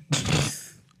 Yeah.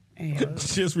 Hey,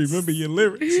 Just remember your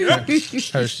lyrics.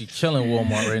 Heard she killing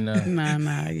Walmart right now.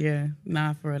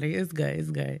 Nah, for real. It's good. It's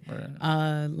good.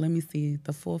 Right. Let me see.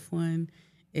 The 4th one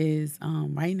is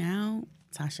right now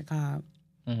Tasha Cobb.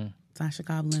 Mm-hmm. Tasha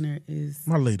Cobb Leonard is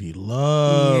My lady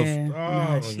love.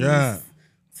 yeah.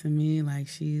 To me, like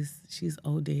she's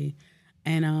OD.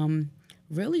 And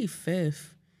really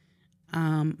 5th,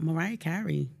 Mariah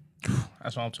Carey.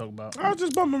 That's what I'm talking about. I was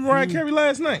just bumping Mariah Carey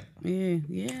last night. Yeah.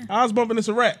 I was bumping It's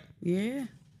a Rap. Yeah.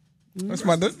 That's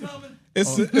my. It's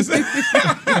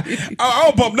I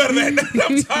don't bump none of that.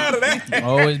 I'm tired of that.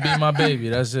 Always be my baby.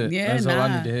 That's it. Yeah, That's all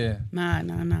I need to hear.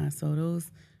 Nah. So those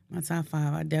my top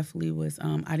 5. I definitely was.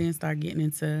 I didn't start getting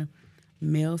into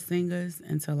male singers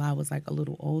until I was like a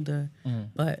little older.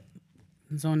 But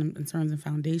in terms of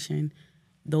foundation,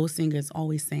 those singers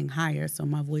always sang higher, so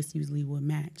my voice usually would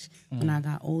match. When I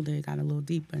got older, it got a little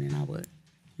deeper, and I would,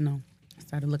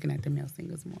 started looking at the male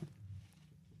singers more.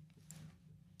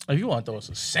 If you want to throw us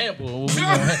a sample, what we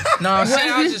gonna I'm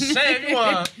saying, I was just saying, if you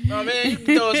want, you can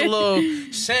throw us a little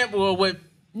sample of what,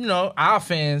 our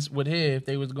fans would hear if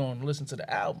they was going to listen to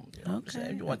the album. You know what I'm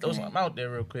saying? If you want to throw something out there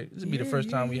real quick, this would be the first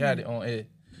time we had it on air.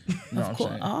 You know what I'm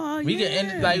saying? Oh, we can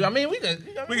end it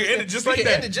we can end it just like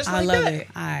that. I love it.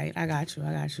 All right, I got you.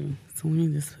 So let me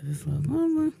just put this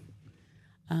little.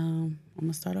 I'm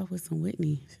gonna start off with some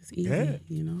Whitney. It's easy, Do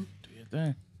your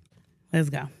thing. Let's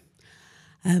go.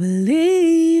 I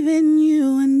believe in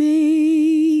you and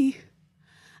me.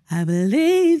 I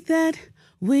believe that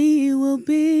we will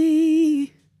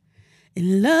be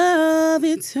in love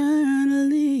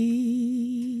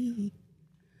eternally.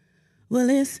 Well,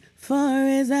 as far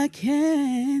as I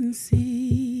can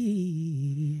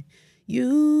see,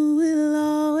 you will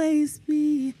always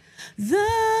be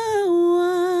the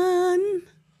one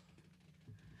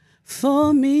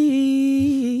for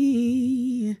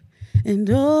me. And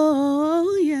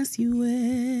oh, yes, you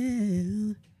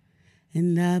will.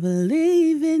 And I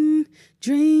believe in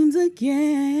dreams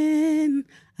again.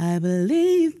 I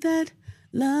believe that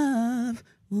love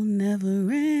will never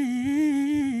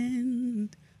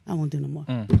end. I won't do no more.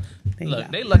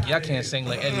 Look, they lucky I can't sing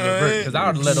like Eddie Levert because I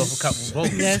would have let off a couple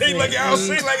vocals. Sing like I'll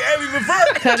sing like Eddie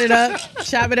Levert. Cut it up,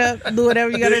 chop it up, do whatever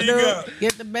you gotta There you do. go.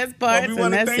 Get the best parts, We and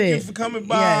want to that's thank it. you for coming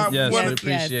by. Yes, We we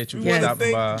appreciate you want for to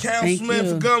stopping by. thank Cal Thank Smith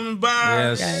you. for coming by.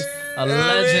 Yes, Yes. a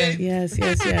legend. Yes. A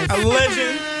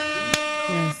legend.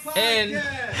 Yes. And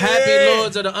happy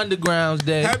Lords of the Underground's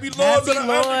Day. Happy Lords of the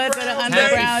Lords of the Underground.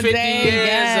 Underground. Happy 50 Day, years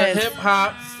yes. of hip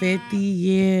hop. 50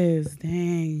 years.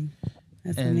 Dang.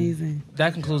 That's And amazing.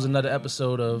 that concludes another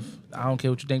episode of I Don't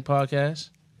Care What You Think podcast.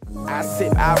 I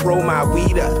sip, I roll my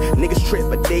weed up. Niggas trip,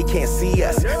 but they can't see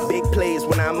us. Big plays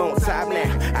when I'm on top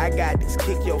now. I got this,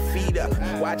 kick your feet up.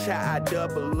 Watch how I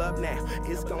double up now.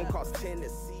 It's gonna cost 10 to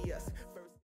 6.